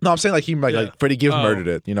 No, I'm saying like like Freddie Gibbs murdered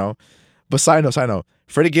it. You know. But side note.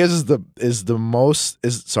 Freddie Gibbs is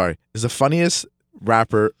the funniest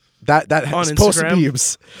rapper that is supposed to be.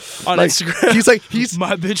 On Instagram, he's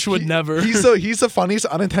my bitch would never. He's the funniest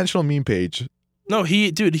unintentional meme page. No,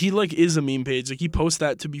 he like is a meme page. Like he posts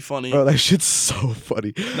that to be funny. Oh, that shit's so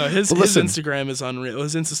funny. No, his Instagram is unreal.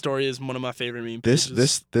 His Insta story is one of my favorite meme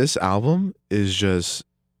pages. This album is just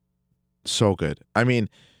so good. I mean,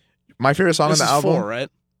 my favorite song on the album. 4, right?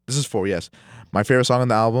 This is 4, yes. My favorite song on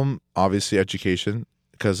the album, obviously, Education.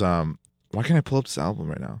 Because why can't I pull up this album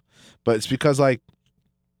right now? But it's because like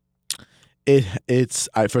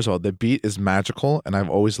first of all, the beat is magical, and I've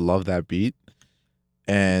always loved that beat.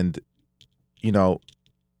 And you know,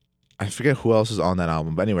 I forget who else is on that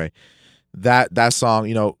album, but anyway, that song,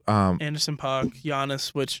 you know, Anderson .Paak,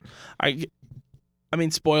 Giannis, which I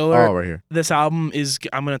mean, spoiler. Oh, right here. This album is.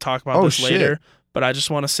 I'm going to talk about this later, but I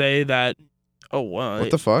just want to say that. Oh, wow.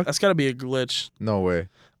 What the fuck? That's got to be a glitch. No way.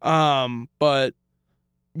 But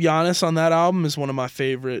Giannis on that album is one of my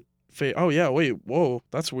favorite. Oh yeah, wait, whoa,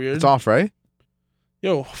 that's weird. It's off, right?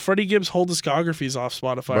 Yo, Freddie Gibbs' whole discography is off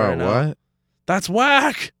Spotify right now. Bro, what? That's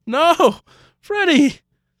whack. No, Freddie.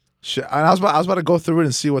 Shit, I was about to go through it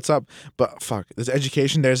and see what's up, but fuck. There's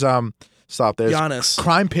Education. There's stop. There's Giannis.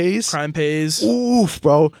 Crime Pays. Crime Pays. Oof,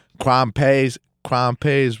 bro. Crime Pays.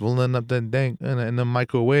 Rolling up the dang in the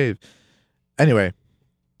microwave. Anyway,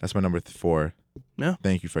 that's my number 4. Yeah.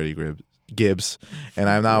 Thank you, Freddie Gibbs. And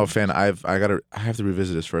I'm now a fan. I have to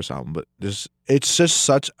revisit his first album, but it's just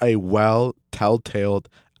such a telltale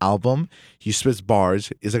album. He spits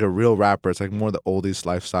bars. He's like a real rapper. It's like more the oldies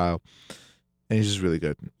lifestyle, and he's just really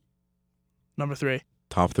good. Number 3.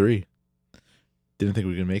 Top 3. Didn't think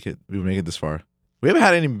we would make it. We would make it this far. We haven't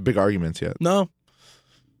had any big arguments yet. No.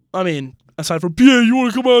 I mean, aside from Pierre, you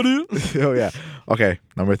want to come out here? Oh yeah. Okay.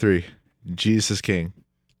 Number 3. Jesus is King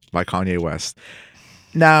by Kanye West.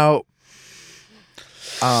 Now,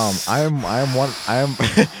 I am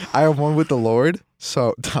one with the Lord.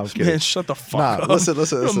 So no, I'm kidding. Man, shut the fuck up. Listen.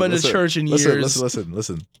 I'm in a church in years.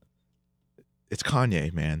 Listen. It's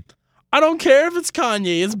Kanye, man. I don't care if it's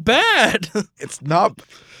Kanye. It's bad. It's not.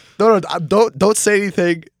 No, don't say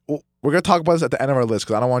anything. We're gonna talk about this at the end of our list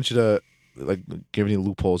because I don't want you to like give any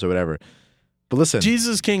loopholes or whatever. But listen,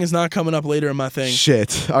 Jesus King is not coming up later in my thing.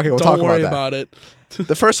 shit. Okay, we'll Don't talk worry about about it. that.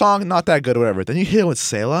 The first song, not that good, or whatever. Then you hit it with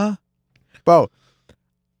Selah, bro.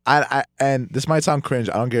 I and this might sound cringe.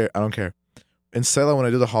 I don't care. In Selah, when I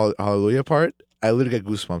do the Hallelujah part, I literally get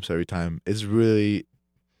goosebumps every time. It's really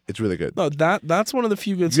good. No, that's one of the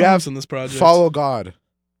few good You have songs in this project. Follow God,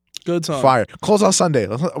 Good song. fire. Close on Sunday.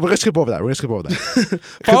 We're gonna skip over that.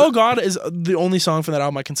 Follow God is the only song from that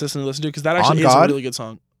album I consistently listen to because that actually On is a God? really good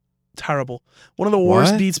song. Terrible. One of the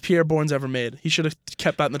worst What? beats Pierre Bourne's ever made. He should have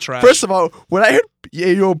kept that in the trash. First of all, when I heard "Yeah,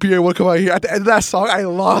 yo, Pierre, what come out here" at the end of that song, I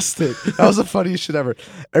lost it. That was the funniest shit ever.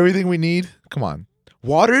 Everything we need. Come on,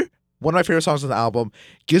 Water. One of my favorite songs on the album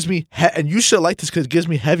gives me and you should like this because it gives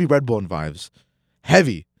me heavy Redbone vibes.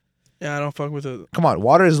 Heavy. Yeah, I don't fuck with it. Come on,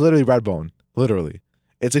 Water is literally Redbone. Literally,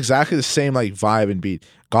 it's exactly the same like vibe and beat.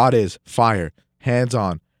 God is fire, hands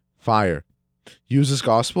on, fire. Use this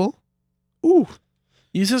gospel. Ooh,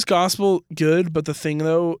 Use His Gospel, good, but the thing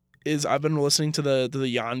though is I've been listening to the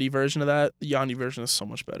Yandi version of that. The Yandi version is so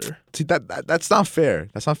much better. see that's not fair.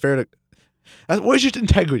 That's not fair to. Where's your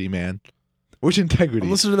integrity, man? Where's your integrity?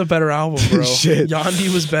 I'm listening to the better album, bro. Shit.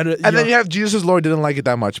 Yandi was better. And then you have Jesus is Lord, didn't like it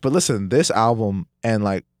that much. But listen, this album and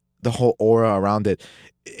like the whole aura around it,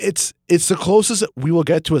 it's the closest we will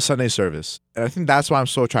get to a Sunday service. And I think that's why I'm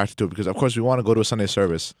so attracted to it because of course we want to go to a Sunday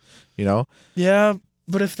service, you know? Yeah,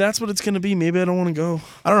 but if that's what it's gonna be, maybe I don't want to go.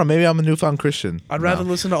 I don't know, maybe I'm a newfound Christian. I'd rather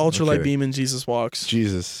No, listen to Ultralight kidding. Beam and Jesus Walks.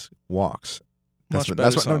 Jesus walks. Much better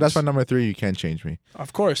That's my songs. number 3. You can't change me.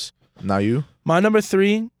 Of course. Now you? My number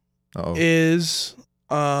 3 Uh-oh. is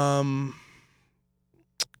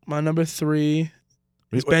my number 3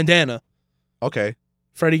 is Wait. Bandana. Okay.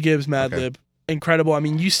 Freddie Gibbs, Madlib. Okay. Incredible. I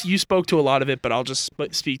mean, you spoke to a lot of it, but I'll just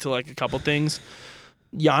speak to like a couple things.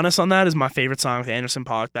 Giannis on that is my favorite song with Anderson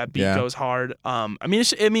 .Paak. That beat Yeah. goes hard. I mean,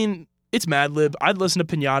 it's Madlib. I'd listen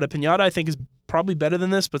to Pinata. Pinata, I think, is probably better than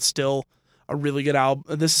this, but still a really good album.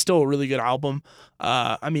 This is still a really good album.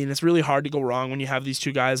 I mean, it's really hard to go wrong when you have these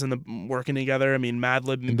two guys working together. I mean,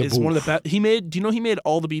 Madlib In the is one of the booth. best. Do you know he made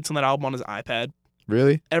all the beats on that album on his iPad?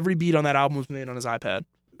 Really? Every beat on that album was made on his iPad.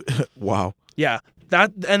 Wow. Yeah.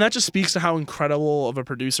 That just speaks to how incredible of a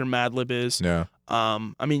producer Madlib is. Yeah.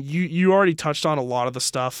 I mean, you already touched on a lot of the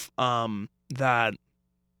stuff that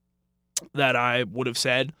I would have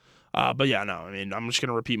said. But yeah, no, I mean, I'm just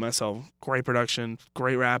gonna repeat myself. Great production,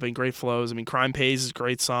 great rapping, great flows. I mean, Crime Pays is a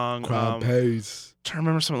great song. Pays. Trying to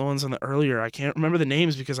remember some of the ones on the earlier. I can't remember the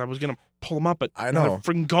names because I was gonna pull them up, but I now know.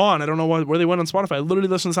 they're freaking gone. I don't know where they went on Spotify. I literally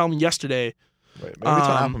listened to this album yesterday. Wait, maybe it's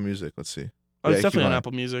on Um, Apple Music. Let's see. Oh, Yeah, it's keep definitely on going.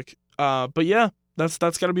 Apple Music. But yeah, that's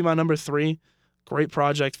got to be my number 3. Great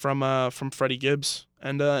project from Freddie Gibbs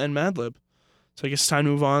and Madlib. So I guess it's time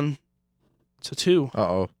to move on to 2.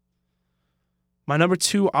 Uh-oh. My number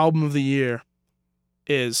 2 album of the year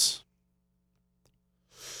is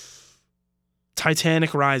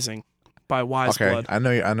Titanic Rising by Wise Okay. Blood. I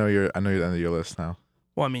know you're end of your list now.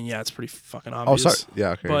 Well, I mean, yeah, it's pretty fucking Oh, obvious. sorry. Yeah,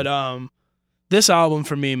 okay. But this album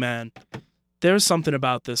for me, man, there's something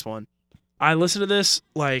about this one. I listened to this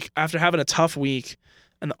like after having a tough week,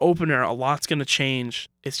 and the opener, a lot's gonna change.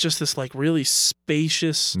 It's just this like really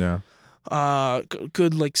spacious, yeah.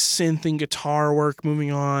 good like synth and guitar work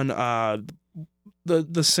moving on.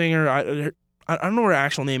 The singer, I don't know what her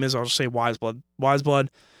actual name is. I'll just say Wise Blood. Wise Blood.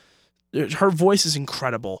 Her voice is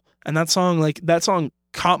incredible, and that song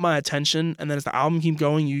caught my attention. And then as the album keeps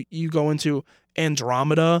going, you go into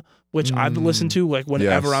Andromeda, which I've listened to like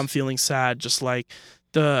whenever Yes. I'm feeling sad. Just like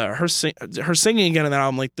her singing again in that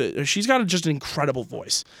album, like she's got just an incredible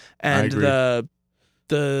voice, and agree.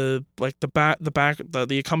 the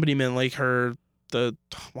accompaniment, like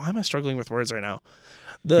why am I struggling with words right now?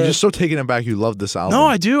 You're just so taken aback. You love this album. No,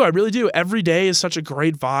 I do. I really do. Every day is such a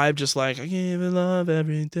great vibe. Just like I give it love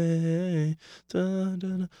every day. Da, da,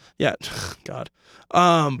 da. Yeah, God.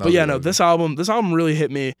 But was yeah, really no. good. This album really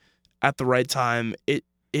hit me at the right time. It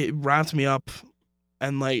wrapped me up,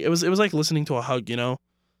 and like it was like listening to a hug. You know,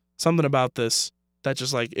 something about this that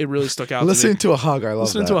just like it really stuck out. Listening to me. to a hug. I love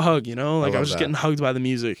Listening that. to a hug. You know, like I love was just that. getting hugged by the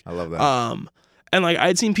music. I love that. And like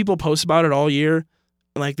I'd seen people post about it all year.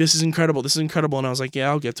 Like, this is incredible. And I was like, yeah,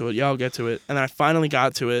 I'll get to it. And then I finally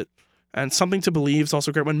got to it. And Something to Believe is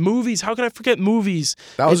also great. When movies, how can I forget movies?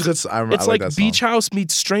 That was a good. I It's like like that song. Beach House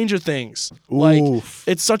meets Stranger Things. Like, Oof.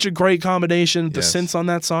 it's such a great combination. The Yes. synths on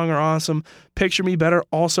that song are awesome. Picture Me Better,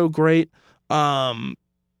 also great.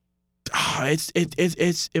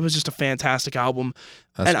 It was just a fantastic album.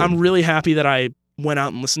 That's And I'm good. really happy that I went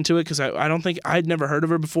out and listened to it because I don't think I'd never heard of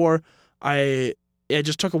her before. I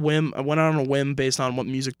just took a whim. I went out on a whim based on what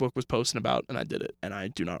Music Book was posting about, and I did it, and I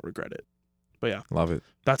do not regret it. But yeah, Love it.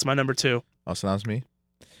 that's my number 2. Also, that's me.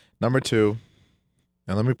 Number 2,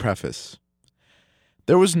 and let me preface.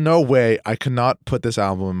 There was no way I could not put this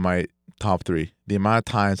album in my top 3. The amount of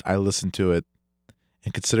times I listened to it,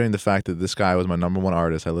 and considering the fact that this guy was my number 1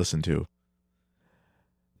 artist I listened to.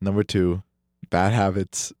 Number 2, Bad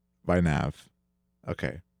Habits by Nav.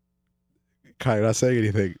 Okay. Kai, you're not saying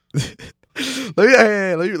anything.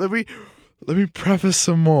 Let me preface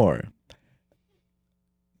some more.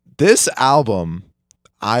 This album,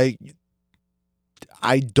 I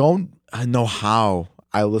don't know how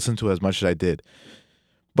I listened to it as much as I did.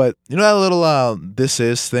 But you know that little This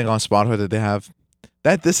Is thing on Spotify that they have?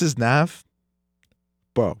 That This Is Nav?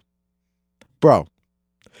 Bro.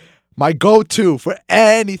 My go-to for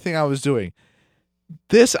anything I was doing.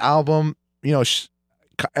 This album, you know,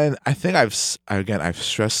 and I think I've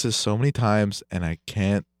stressed this so many times, and I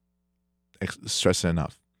can't stress it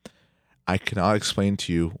enough. I cannot explain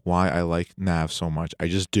to you why I like Nav so much. I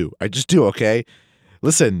just do. Okay,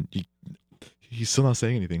 listen. He's still not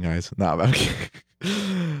saying anything, guys. Nah, I'm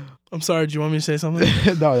kidding. I'm sorry. Do you want me to say something?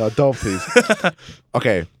 No, don't please.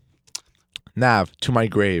 Okay, Nav, To My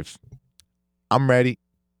Grave. I'm ready.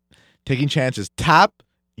 Taking Chances. Tap.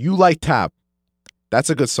 You like Tap. That's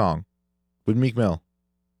a good song. With Meek Mill.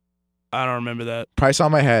 I don't remember that. Price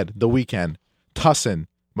on My Head. The Weeknd. Tussin.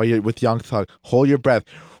 With Young Thug. Hold Your Breath.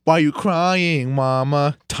 Why You Crying,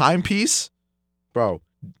 Mama? Timepiece. Bro.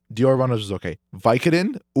 Dior Runners was okay.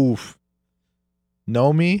 Vicodin. Oof.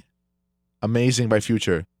 Know Me. Amazing by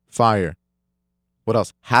Future. Fire. What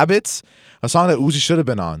else? Habits. A song that Uzi should have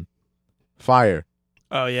been on. Fire.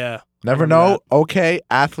 Oh, yeah. Never Know. That. Okay.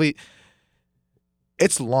 Athlete.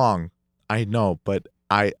 It's long. I know. But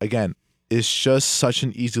it's just such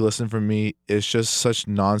an easy listen for me. It's just such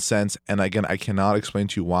nonsense. And again, I cannot explain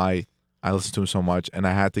to you why I listen to him so much. And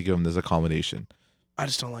I had to give him this accommodation. I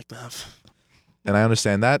just don't like Nav. And I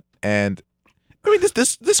understand that. And I mean,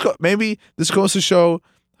 maybe this goes to show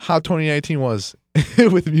how 2019 was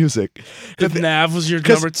with music. If Nav was your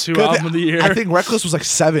number 2 album of the year. I think Reckless was like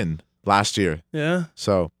 7 last year. Yeah.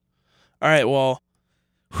 So. All right, well,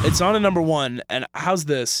 it's on to number 1. And how's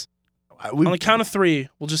this? On the count of 3,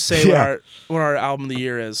 we'll just say what our album of the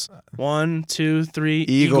year is. 1, 2, 3.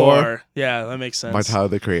 Igor. Yeah, that makes sense. By Tyler,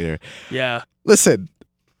 the Creator. Yeah. Listen,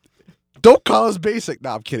 don't call us basic.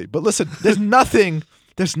 No, I'm kidding. But listen, there's nothing.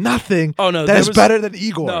 Oh no, that is better than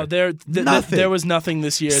Igor. No, there was nothing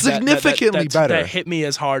this year significantly better that hit me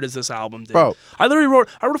as hard as this album did. Bro, I wrote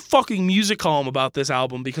a fucking music column about this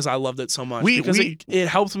album because I loved it so much. It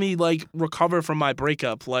helped me like recover from my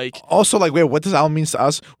breakup. Like also like wait, what this album means to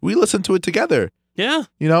us? We listened to it together. Yeah,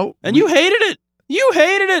 you know, and you hated it. You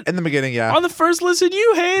hated it in the beginning. Yeah, on the first listen,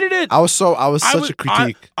 you hated it. I was such a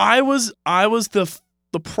critique. I was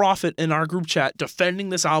the prophet in our group chat defending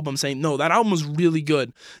this album, saying, no, that album was really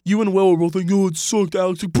good. You and Will were both like, no, it sucked,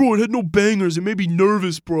 Alex. Like, bro, it had no bangers. It made me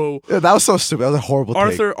nervous, bro. Yeah, that was so stupid. That was a horrible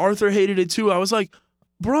take. Arthur hated it too. I was like,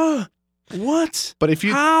 bruh, what? But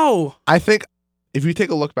how? I think if you take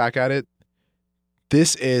a look back at it,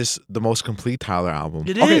 this is the most complete Tyler album.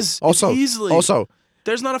 It is. Also, easily. Also,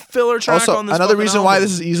 there's not a filler track on this. Another reason album. Why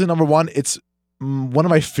this is easily number 1, it's one of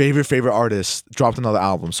my favorite artists dropped another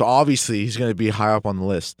album. So obviously he's going to be high up on the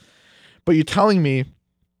list. But you're telling me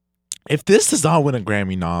if this does not win a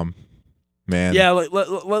Grammy nom, man. Yeah,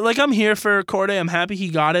 like I'm here for Corday. I'm happy he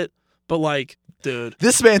got it. But like, dude.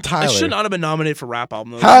 This man Tyler. It should not have been nominated for rap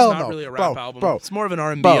album. Though. Hell it's not no. really a rap album. Bro, it's more of an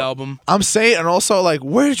R&B album. I'm saying, and also like,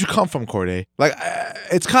 where did you come from, Corday? Like,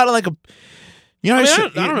 it's kind of like a... You know, I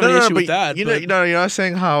don't have an issue with that. You're not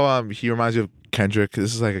saying how he reminds you of Kendrick.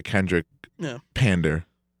 This is like a Kendrick pander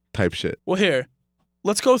type shit. Well, here,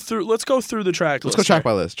 let's go through the track. Let's go track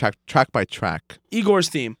by list, track by track. Igor's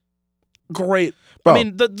theme, great. Bro, I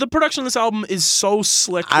mean, the production of this album is so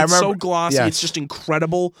slick. It's so glossy. Yes. It's just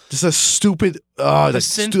incredible. Just a stupid. The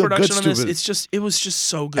synth production on this. It was just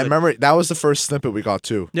so good. And remember, that was the first snippet we got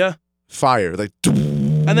too. Yeah. Fire, like.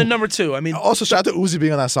 And then number 2, I mean. Also, shout out to Uzi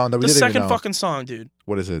being on that song that we didn't even know. The second fucking song, dude.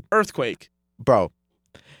 What is it? Earthquake. Bro,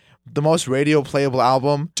 the most radio playable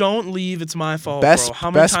album. Don't Leave, It's My Fault, bro.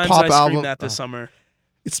 How many times pop did I scream album that this summer?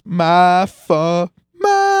 It's my fault.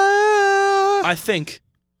 I think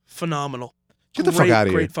phenomenal. Get the fuck out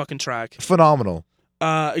of here. Great fucking track. Phenomenal.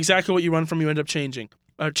 Exactly what you run from, you end up chasing.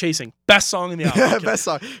 Best song in the album. Best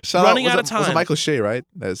song. Running out of time. Was it Michael Shea, right?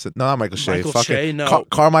 No, not Michael Shea. Michael Shea, no.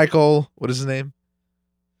 Carmichael, what is his name?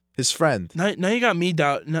 His friend. Now you got me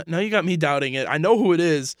Now you got me doubting it. I know who it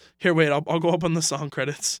is. Here, wait. I'll go up on the song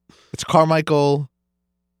credits. It's Carmichael.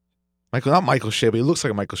 Not Michael Shea, but he looks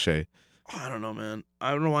like a Michael Shea. I don't know, man.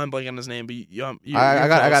 I don't know why I'm blanking on his name, but I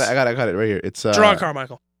got it right here. It's Gerard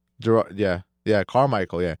Carmichael. Yeah,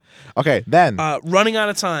 Carmichael. Yeah. Okay, then. Running out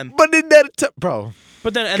of time. But in that, bro.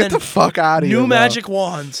 But then Get the fuck out of here. New Magic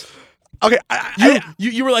Wands. Okay,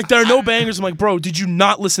 you were like, there are no bangers. I'm like, bro, did you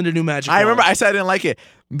not listen to New Magic Wands? I remember I said I didn't like it.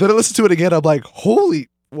 Then I listened to it again. I'm like, holy,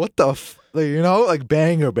 what the, like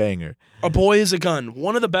banger. A Boy Is a Gun.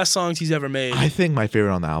 One of the best songs he's ever made. I think my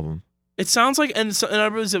favorite on the album. It sounds like,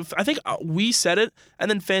 I think we said it,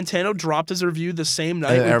 and then Fantano dropped his review the same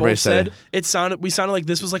night. And we everybody both said said we sounded like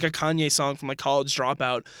this was like a Kanye song from like College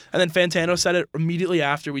Dropout, and then Fantano said it immediately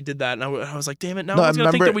after we did that, and I was like, damn it, now everyone's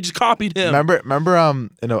gonna think that we just copied him. Remember,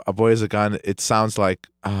 A Boy Is a Gun. It sounds like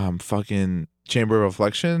fucking Chamber of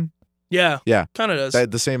Reflection. Yeah, Yeah, kind of does.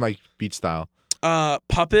 The same like beat style.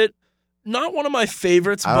 Puppet. Not one of my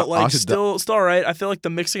favorites, but like honestly, still all right. I feel like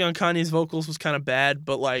the mixing on Kanye's vocals was kind of bad,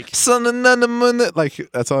 but like like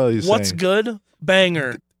that's all he's what's saying. good?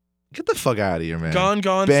 Banger. Get the fuck out of here, man. Gone,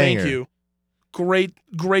 Banger. thank you. Great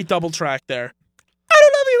double track there. I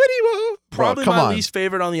don't love you anymore. Probably Bro, my on. least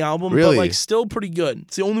favorite on the album, Really? but like still pretty good.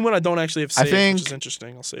 It's the only one I don't actually have saved, which is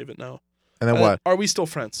interesting. I'll save it now. And then what? Are We Still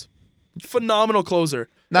Friends? Phenomenal closer.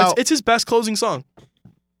 Now It's his best closing song.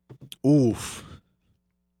 Oof.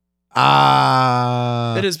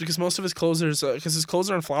 It is because most of his closers, because his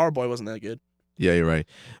closer on Flower Boy wasn't that good. Yeah, you're right.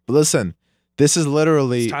 But listen, this is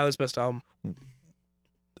literally It's Tyler's best album.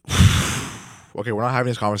 Okay, we're not having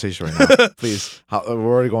this conversation right now. Please. We're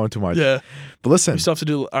already going too much. Yeah. But listen. We still have to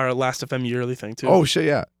do our Last FM yearly thing too. Oh shit,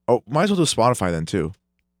 yeah. Oh, might as well do Spotify then too.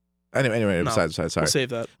 Anyway, No, besides, sorry. We'll save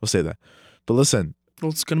that. We'll save that. But listen,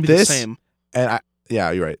 Well, it's gonna be this, the same. and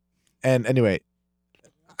yeah, you're right. And anyway,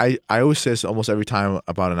 I always say this almost every time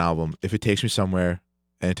about an album. If it takes me somewhere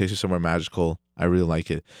and it takes me somewhere magical, I really like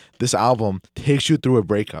it. This album takes you through a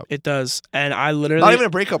breakup. It does, and I literally Not even a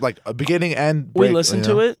breakup, like a beginning and break, we listened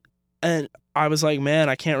to it, and I was like, man,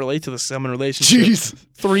 I can't relate to this. I'm in a relationship. Jeez.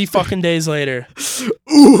 3 fucking days later.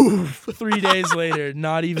 Oof. 3 days later.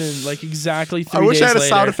 Not even like exactly 3 I wish days I had a later.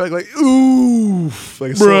 sound effect like oof,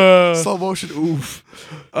 like Bruh. slow motion oof.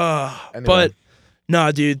 Anyway. But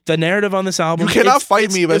no, dude, the narrative on this album. You cannot fight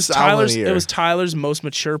it's- me with it was this album of the year. It was Tyler's most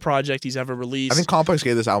mature project he's ever released. I think Complex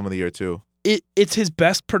gave this album of the year too. It's his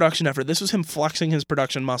best production effort. This was him flexing his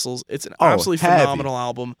production muscles. It's an Oh, absolutely heavy. phenomenal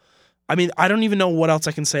album. I mean, I don't even know what else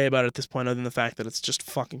I can say about it at this point other than the fact that it's just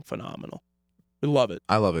fucking phenomenal. We love it.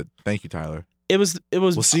 I love it. Thank you, Tyler. It was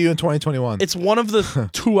We'll see you in 2021. it's one of the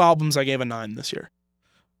 2 albums I gave a 9 this year.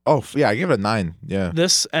 Oh yeah, I give it a 9. Yeah,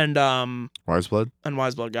 This and Wise Blood.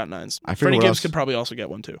 Wise Blood got 9s. I figured Freddie what Gibbs else- could probably also get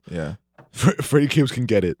one too. Yeah, Freddie Gibbs can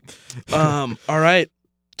get it. All right.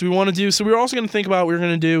 Do we want to do? So we were also going to think about what we were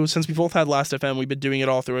going to do since we both had Last FM. We've been doing it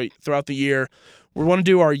all throughout the year. We want to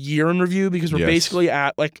do our year in review because we're Yes. basically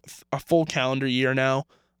at like a full calendar year now.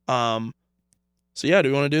 So yeah, do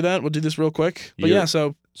we want to do that? We'll do this real quick. But Year. yeah,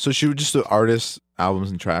 so So should we just do artists,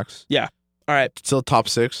 albums, and tracks? all right, Still top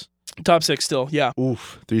 6. top 6 still. Yeah,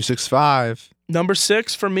 Oof, 365. number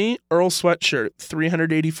 6 for me, Earl Sweatshirt,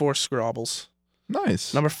 384 scrobbles.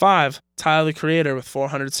 Nice. Number 5, Tyler the Creator with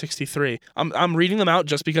 463. I'm reading them out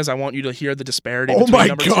just because I want you to hear the disparity Oh between my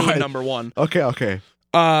number 2 God. and number 1. Okay.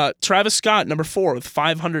 Travis Scott, number 4 with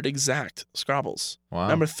 500 exact scrobbles. Wow.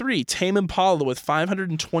 Number 3, Tame Impala with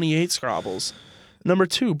 528 scrobbles. Number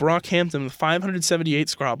 2, Brockhampton with 578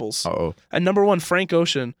 scrobbles. Uh-oh. And number 1, Frank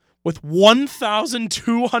Ocean with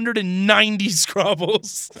 1,290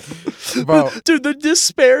 scrobbles. Bro. Dude, the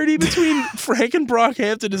disparity between Frank and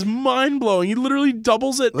Brockhampton is mind-blowing. He literally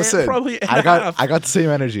doubles it Listen, probably in I half. got the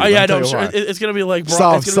same energy. Oh, yeah, Let me no, tell you sure. why. It's going to be like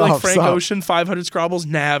Stop, it's gonna be like stop, Frank stop. Ocean, 500 scrobbles,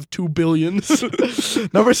 Nav, 2 billion.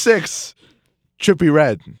 Number 6, Trippie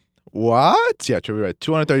Redd. What? Yeah, Trippie Redd.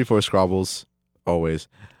 234 scrobbles. Always.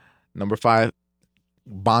 Number 5,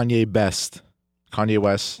 Kanye Best. Kanye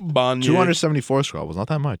West. Kanye. 274 scrobbles. Not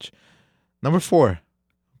that much. Number 4,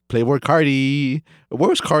 Playboy Cardi. Where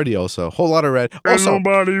was Cardi also? Whole lot of red. And Also,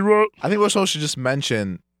 nobody wrote. I think we're supposed to just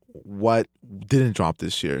mention what didn't drop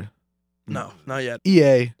this year. No, not yet.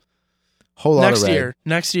 EA. Whole lot Next of red. year.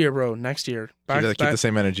 Next year, bro. Next year. Keep the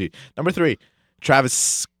same energy. Number 3, Travis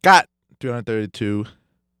Scott. 332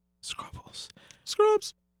 scrobbles.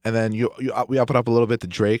 Scrubs. And then we up it up a little bit to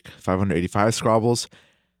Drake, 585 scrobbles.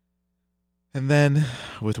 And then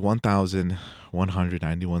with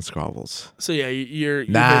 1,191 Scrabbles. So yeah, you're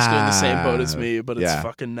basically in the same boat as Nav. me, but it's Yeah.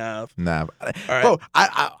 fucking Nav. Nah, All right. bro,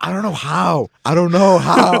 I don't know how. I don't know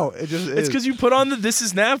how. It just It's is. because you put on the This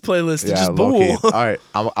Is Nav playlist. It's Yeah, just low-key. bull. All right,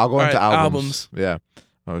 I'll go All into right, albums. Yeah.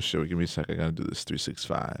 Oh shit, give me a second. I gotta do this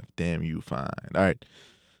 365. Damn you, fine. All right.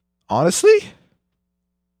 Honestly, a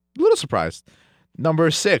little surprised.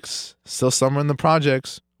 Number 6, still Summer in the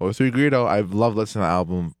Projects. 03 Greedo. I've loved listening to the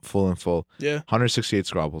album full and full. Yeah. 168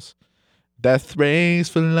 Scrabbles. Death Race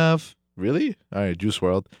for Love. Really? All right, Juice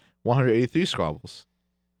WRLD. 183 Scrabbles.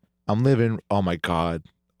 I'm living. Oh my god.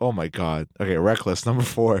 Oh my god. Okay, Reckless. Number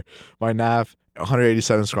 4. My Nav.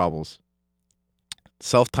 187 Scrabbles.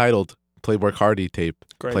 Self-titled Playboy Cardi tape.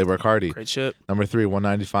 Great. Playboy Cardi. Great shit. Number 3,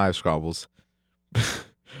 195 Scrabbles.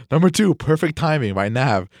 Number 2, Perfect Timing by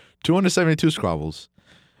Nav. 272 Scrabbles.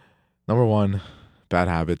 Number 1, Bad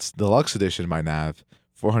Habits. Deluxe Edition by Nav.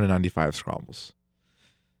 495 Scrabbles.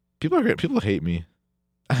 People hate me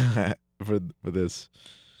for this.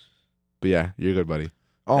 But yeah, you're good, buddy.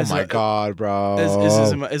 Oh Is my it- god, bro.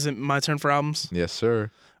 Is it my turn for albums? Yes,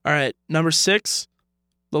 sir. All right. Number 6,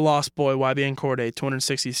 The Lost Boy, YBN Cordae,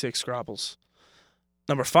 266 Scrabbles.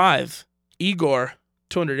 Number 5, Igor,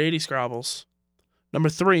 280 Scrabbles. Number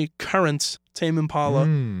 3, Currents, Tame Impala,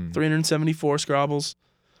 374 Scrabbles.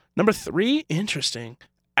 Number 3, interesting,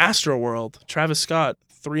 Astroworld, Travis Scott,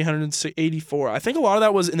 384. I think a lot of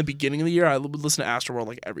that was in the beginning of the year. I would listen to Astroworld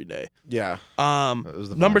like every day. Yeah. That was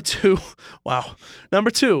the Number vibe. 2, wow. Number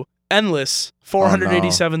 2, Endless,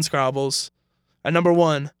 487 Scrabbles. And number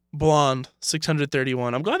 1, Blonde,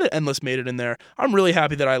 631. I'm glad that Endless made it in there. I'm really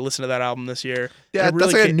happy that I listened to that album this year. Yeah, It really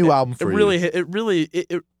that's like a ca- new album It for really,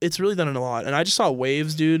 you. it's really done it a lot. And I just saw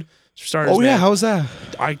Waves, dude. Starters, Oh yeah, man. how's that?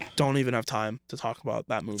 I don't even have time to talk about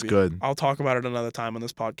that movie. It's good. I'll talk about it another time on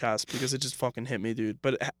this podcast because it just fucking hit me, dude.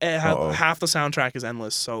 But Uh-oh. half the soundtrack is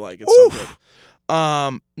Endless, so like it's so Oof.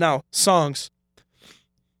 good. Now songs.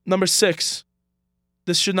 Number 6.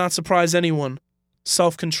 This should not surprise anyone.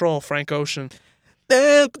 Self Control, Frank Ocean.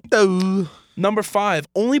 Number 5,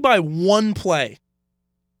 only by one play.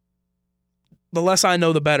 The Less I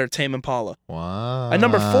Know the Better, Tame Impala. Wow. At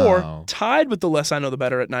number 4, tied with The Less I Know the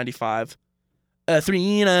Better at 95.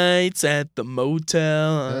 3 Nights at the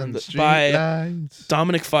Motel by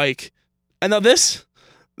Dominic Fike. And now this,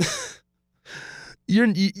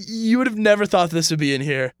 you would have never thought this would be in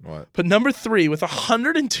here. What? But number 3 with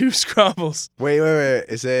 102 Scrabbles, Wait.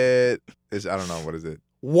 Is I don't know, what is it?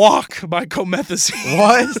 Walk by Comethazine.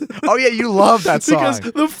 What? Oh yeah, you love that song. Because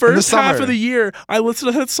the first half summer. of the year, I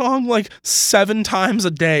listened to that song like 7 times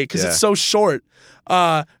a day because Yeah. it's so short.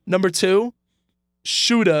 Number 2,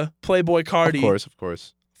 Shooter, Playboy Cardi, Of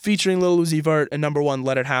course. featuring Lil Uzi Vert, and number 1,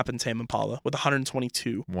 Let It Happen, Tame Impala, with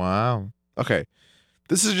 122. Wow. Okay.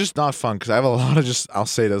 This is just not fun because I have a lot of I'll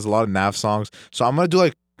say there's a lot of Nav songs. So I'm gonna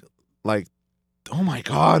do like oh my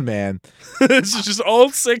god, man. It's just all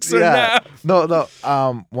 6 are Yeah. now. No.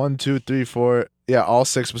 1, 2, 3, 4. Yeah, all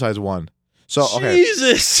 6 besides 1. So okay.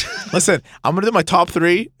 Jesus. Listen, I'm gonna do my top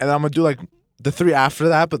 3 and then I'm gonna do like the 3 after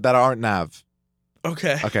that, but that aren't Nav.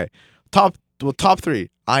 Okay. Okay. Top 3.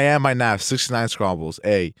 I Am My Nav, 69 Scrabbles.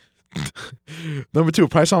 A. Number 2,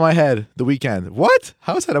 Price on My Head, The Weeknd. What?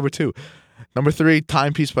 How is that number 2? Number 3,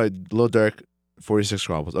 Timepiece by Lil Durk, 46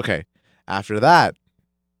 Scrabbles. Okay. After that,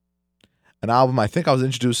 an album I think I was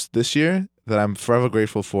introduced this year that I'm forever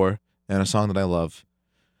grateful for, and a song that I love.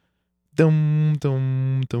 Dum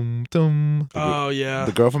dum dum dum. Oh, yeah.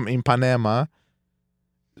 The Girl from Ipanema.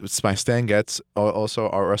 It's by Stan Getz. Also,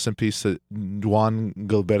 our rest in peace to Juan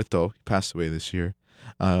Gilberto. He passed away this year.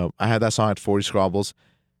 I had that song at 40 Scrabbles.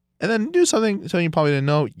 And then do something you probably didn't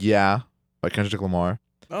know. Yeah, by Kendrick Lamar.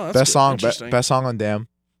 Oh, that's Best good. song. Interesting. Best song on Damn.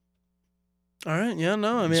 All right. Yeah,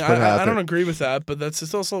 no. I mean, Just put it out I don't there. agree with that, but that's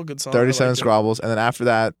still a good song. 37 I liked it. Scrabbles. And then after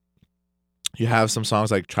that, you have some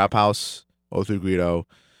songs like Trap House, 03 Guido,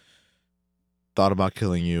 Thought About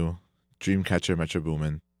Killing You, Dreamcatcher, Metro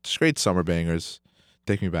Boomin. Just great summer bangers.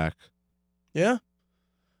 Take Me Back. Yeah.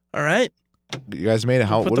 All right. You guys made it.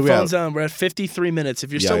 How? Put What the do we have? phones down. We're at 53 minutes.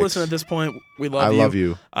 If you're still Yikes. listening at this point, we love I you. love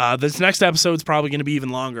you. This next episode's probably going to be even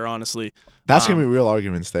longer, honestly. That's gonna be real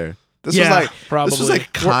arguments there. This yeah, was like probably. this was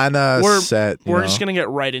like kind of we're- set. you We're know? just going to get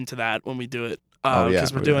right into that when we do it. Oh, yeah,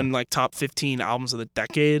 Because we're oh, doing like top 15 albums of the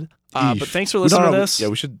decade. But Eesh. thanks for We listening don't to know- this. Yeah,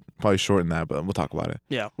 we should probably shorten that, but we'll talk about it.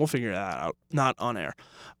 Yeah, we'll figure that out. Not on air.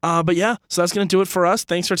 But yeah, so that's going to do it for us.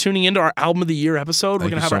 Thanks for tuning into our Album of the Year episode. Thank We're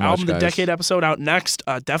going to you have so our much, Album of the guys. Decade episode out next.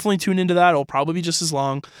 Definitely tune into that. It'll probably be just as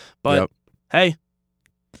long. But Yep. hey,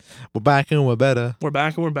 We're back and we're better. we're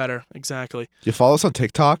back and we're better. Exactly. You follow us on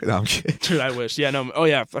TikTok? No, I'm kidding. Dude, I wish. Yeah, no. Oh,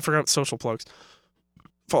 yeah. I forgot social plugs.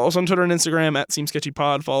 Follow us on Twitter and Instagram at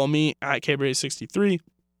SeemSketchyPod. Follow me at KBraze63.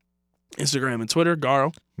 Instagram and Twitter,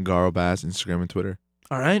 Garo. Garo Bass, Instagram and Twitter.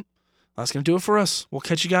 All right. That's going to do it for us. We'll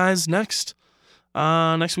catch you guys next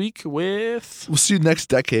week with We'll see you next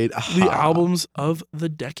decade. the albums of the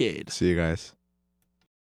decade. See you guys.